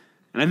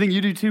 And I think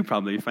you do too,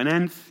 probably.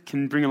 Finance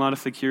can bring a lot of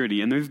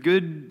security, and there's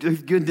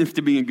goodness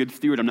to being a good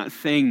steward. I'm not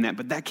saying that,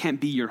 but that can't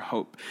be your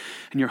hope.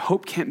 And your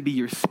hope can't be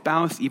your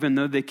spouse, even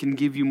though they can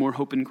give you more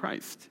hope in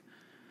Christ.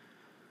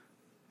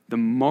 The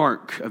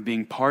mark of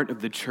being part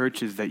of the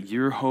church is that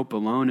your hope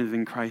alone is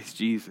in Christ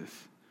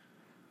Jesus.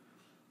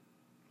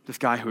 This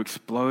guy who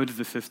explodes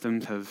the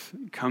systems has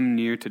come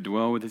near to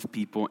dwell with his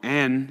people,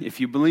 and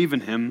if you believe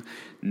in him,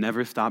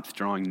 never stops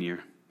drawing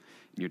near.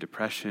 In your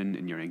depression,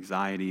 in your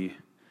anxiety,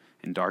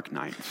 in dark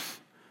nights,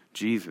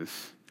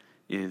 Jesus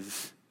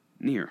is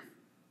near.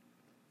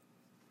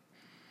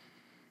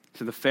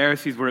 So the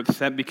Pharisees were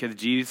upset because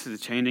Jesus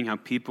is changing how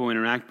people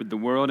interact with the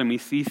world, and we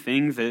see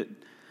things that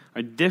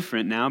are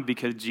different now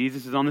because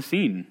Jesus is on the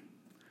scene.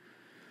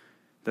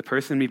 The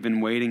person we've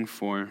been waiting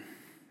for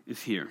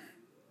is here.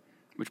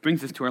 Which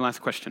brings us to our last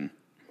question.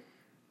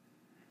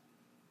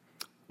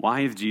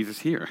 Why is Jesus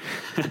here?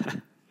 It's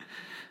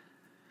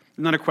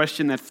not a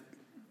question that's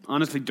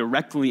honestly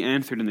directly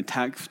answered in the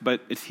text,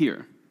 but it's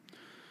here.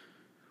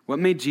 What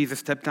made Jesus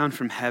step down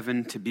from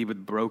heaven to be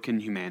with broken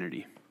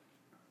humanity?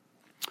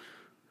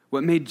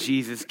 What made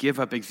Jesus give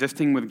up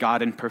existing with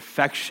God in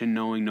perfection,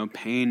 knowing no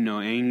pain, no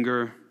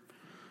anger,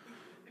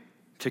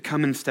 to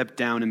come and step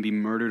down and be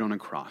murdered on a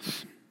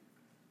cross?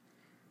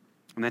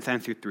 And that's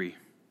answer 3.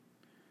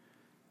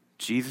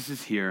 Jesus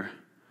is here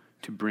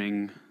to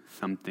bring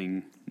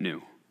something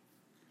new.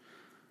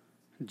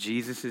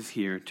 Jesus is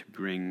here to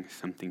bring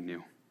something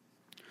new.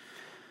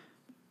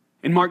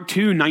 In Mark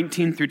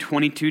 2:19 through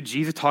 22,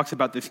 Jesus talks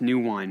about this new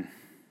wine.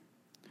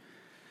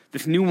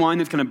 This new wine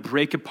that's going to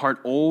break apart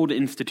old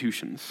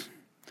institutions.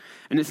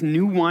 And it's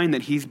new wine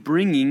that he's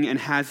bringing and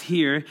has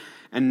here,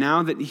 and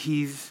now that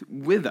he's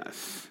with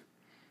us.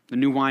 The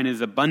new wine is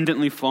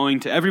abundantly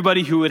flowing to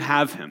everybody who would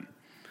have him.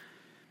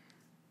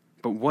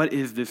 But what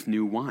is this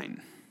new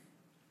wine?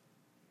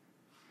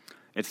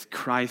 It's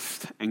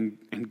Christ and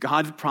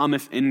God's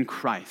promise in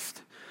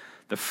Christ,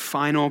 the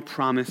final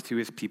promise to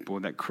his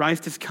people, that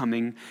Christ is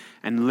coming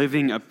and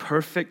living a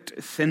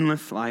perfect,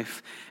 sinless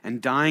life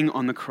and dying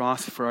on the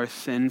cross for our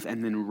sins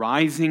and then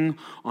rising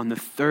on the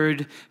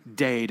third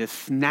day to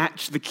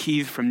snatch the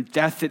keys from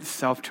death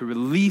itself, to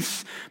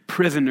release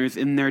prisoners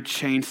in their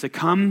chains, to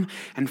come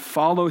and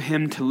follow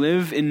him, to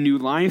live in new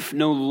life.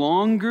 No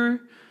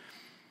longer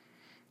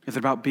is it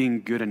about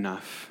being good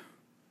enough.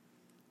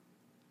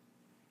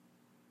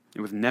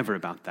 It was never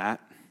about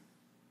that.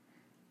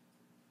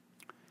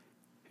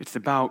 It's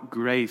about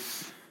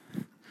grace.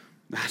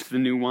 That's the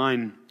new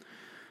wine.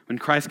 When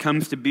Christ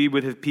comes to be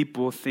with his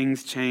people,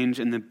 things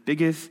change, and the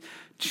biggest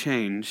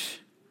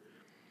change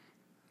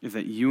is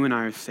that you and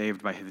I are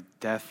saved by his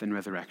death and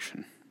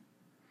resurrection.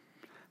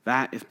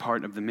 That is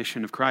part of the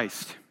mission of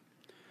Christ.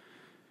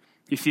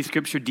 You see,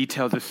 Scripture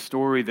details a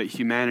story that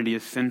humanity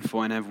is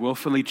sinful and have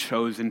willfully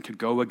chosen to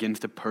go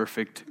against a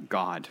perfect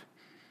God.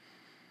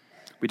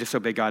 We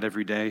disobey God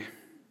every day,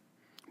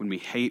 when we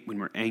hate, when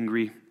we're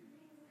angry.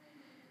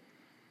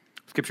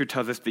 Scripture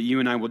tells us that you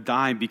and I will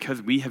die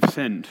because we have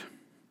sinned.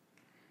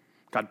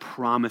 God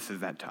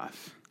promises that to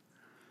us.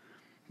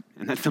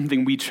 And that's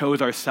something we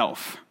chose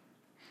ourselves.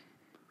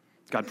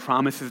 God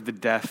promises the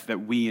death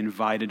that we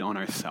invited on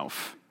ourselves.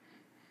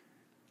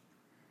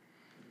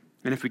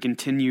 And if we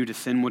continue to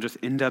sin, we'll just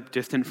end up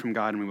distant from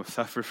God and we will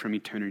suffer from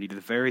eternity. The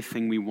very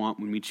thing we want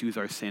when we choose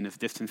our sin is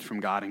distance from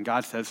God. And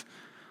God says,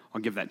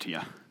 I'll give that to you.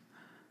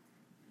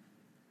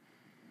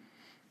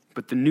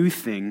 But the new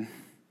thing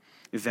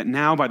is that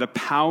now by the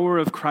power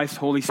of Christ's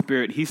Holy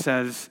Spirit, he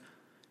says,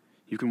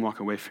 you can walk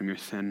away from your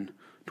sin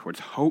towards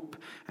hope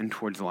and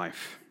towards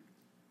life.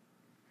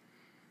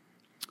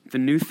 The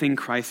new thing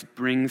Christ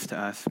brings to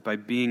us by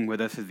being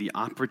with us is the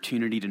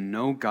opportunity to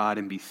know God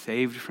and be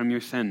saved from your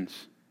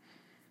sins.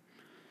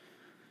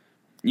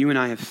 You and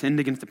I have sinned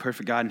against the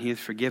perfect God, and he has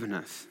forgiven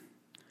us.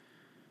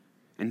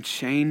 And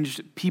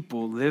changed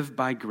people live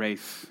by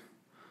grace,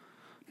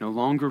 no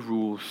longer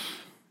rules,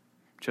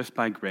 just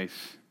by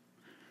grace.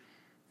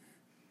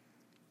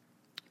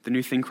 The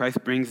new thing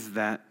Christ brings is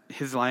that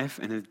his life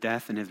and his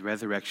death and his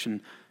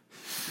resurrection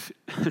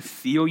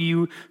seal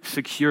you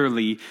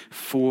securely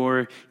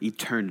for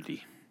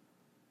eternity.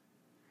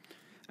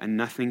 And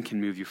nothing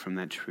can move you from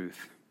that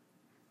truth.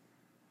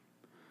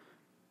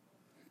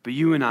 But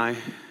you and I,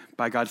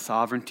 by God's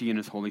sovereignty and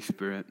his Holy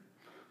Spirit,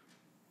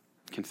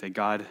 can say,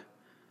 God,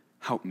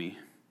 help me.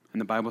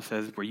 And the Bible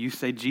says, where you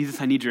say,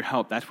 Jesus, I need your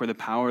help, that's where the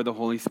power of the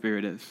Holy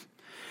Spirit is.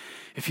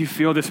 If you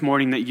feel this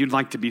morning that you'd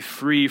like to be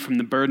free from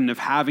the burden of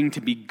having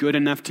to be good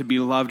enough to be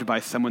loved by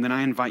someone, then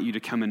I invite you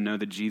to come and know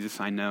the Jesus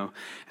I know,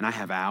 and I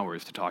have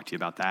hours to talk to you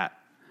about that.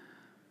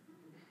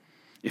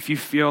 If you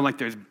feel like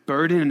there's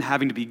burden in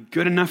having to be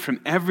good enough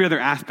from every other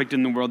aspect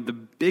in the world, the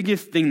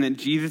biggest thing that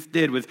Jesus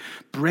did was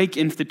break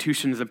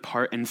institutions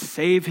apart and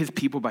save his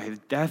people by his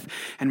death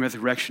and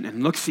resurrection,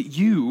 and looks at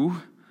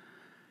you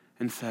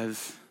and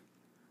says,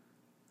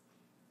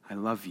 I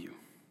love you.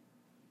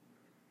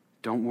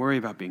 Don't worry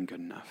about being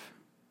good enough.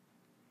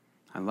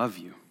 I love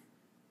you.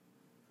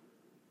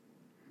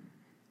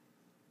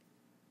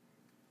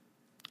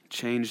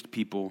 Changed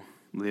people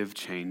live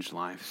changed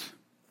lives.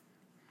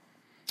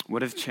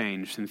 What has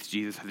changed since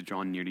Jesus has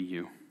drawn near to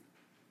you?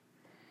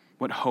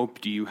 What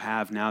hope do you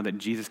have now that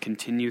Jesus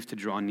continues to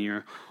draw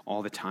near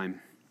all the time?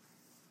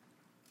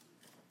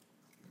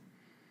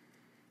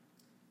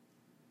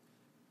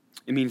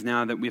 It means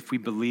now that if we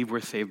believe we're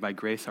saved by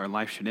grace, our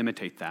life should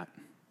imitate that.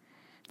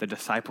 The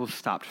disciples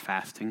stopped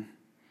fasting.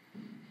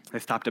 They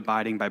stopped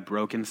abiding by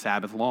broken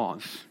Sabbath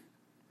laws.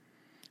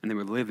 And they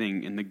were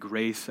living in the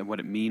grace of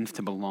what it means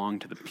to belong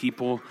to the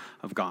people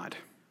of God.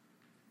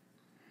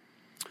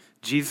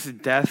 Jesus'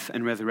 death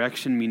and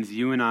resurrection means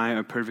you and I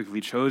are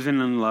perfectly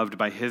chosen and loved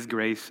by his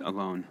grace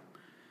alone.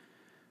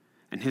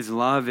 And his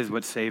love is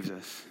what saves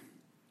us.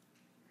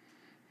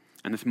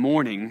 And this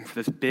morning, for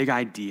this big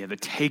idea, the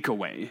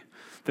takeaway,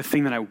 the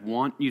thing that I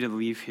want you to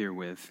leave here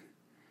with,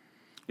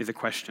 is a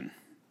question.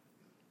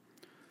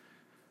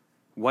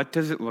 What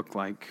does it look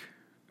like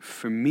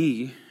for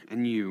me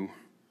and you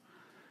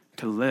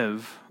to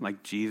live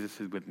like Jesus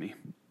is with me?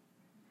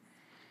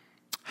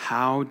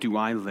 How do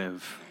I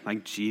live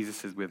like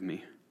Jesus is with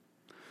me?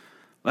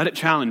 Let it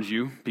challenge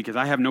you, because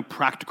I have no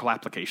practical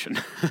application.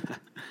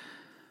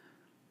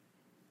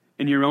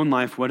 In your own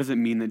life, what does it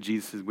mean that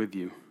Jesus is with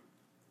you?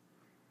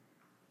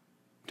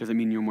 Does it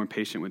mean you're more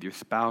patient with your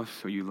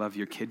spouse, or you love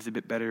your kids a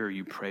bit better, or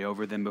you pray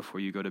over them before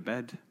you go to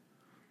bed?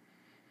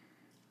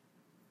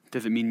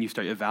 Does it mean you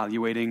start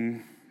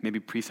evaluating maybe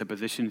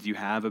presuppositions you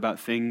have about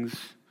things?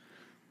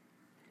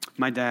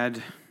 My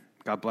dad,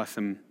 God bless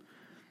him,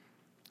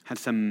 had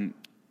some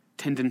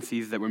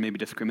tendencies that were maybe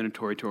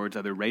discriminatory towards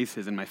other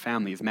races, and my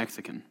family is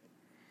Mexican.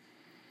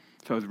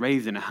 So I was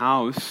raised in a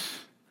house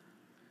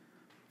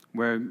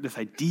where this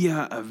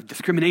idea of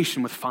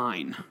discrimination was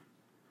fine.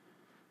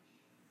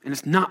 And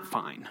it's not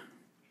fine.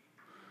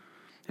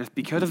 And it's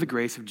because of the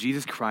grace of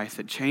Jesus Christ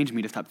that changed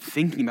me to stop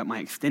thinking about my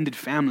extended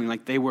family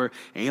like they were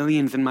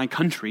aliens in my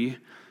country,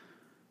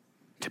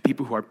 to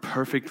people who are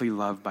perfectly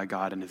loved by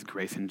God and his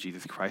grace in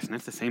Jesus Christ. And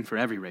that's the same for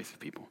every race of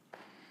people.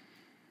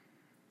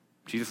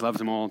 Jesus loves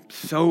them all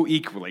so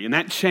equally. And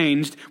that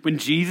changed when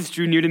Jesus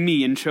drew near to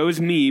me and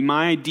chose me.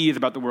 My ideas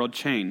about the world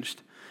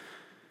changed.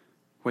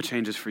 What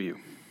changes for you?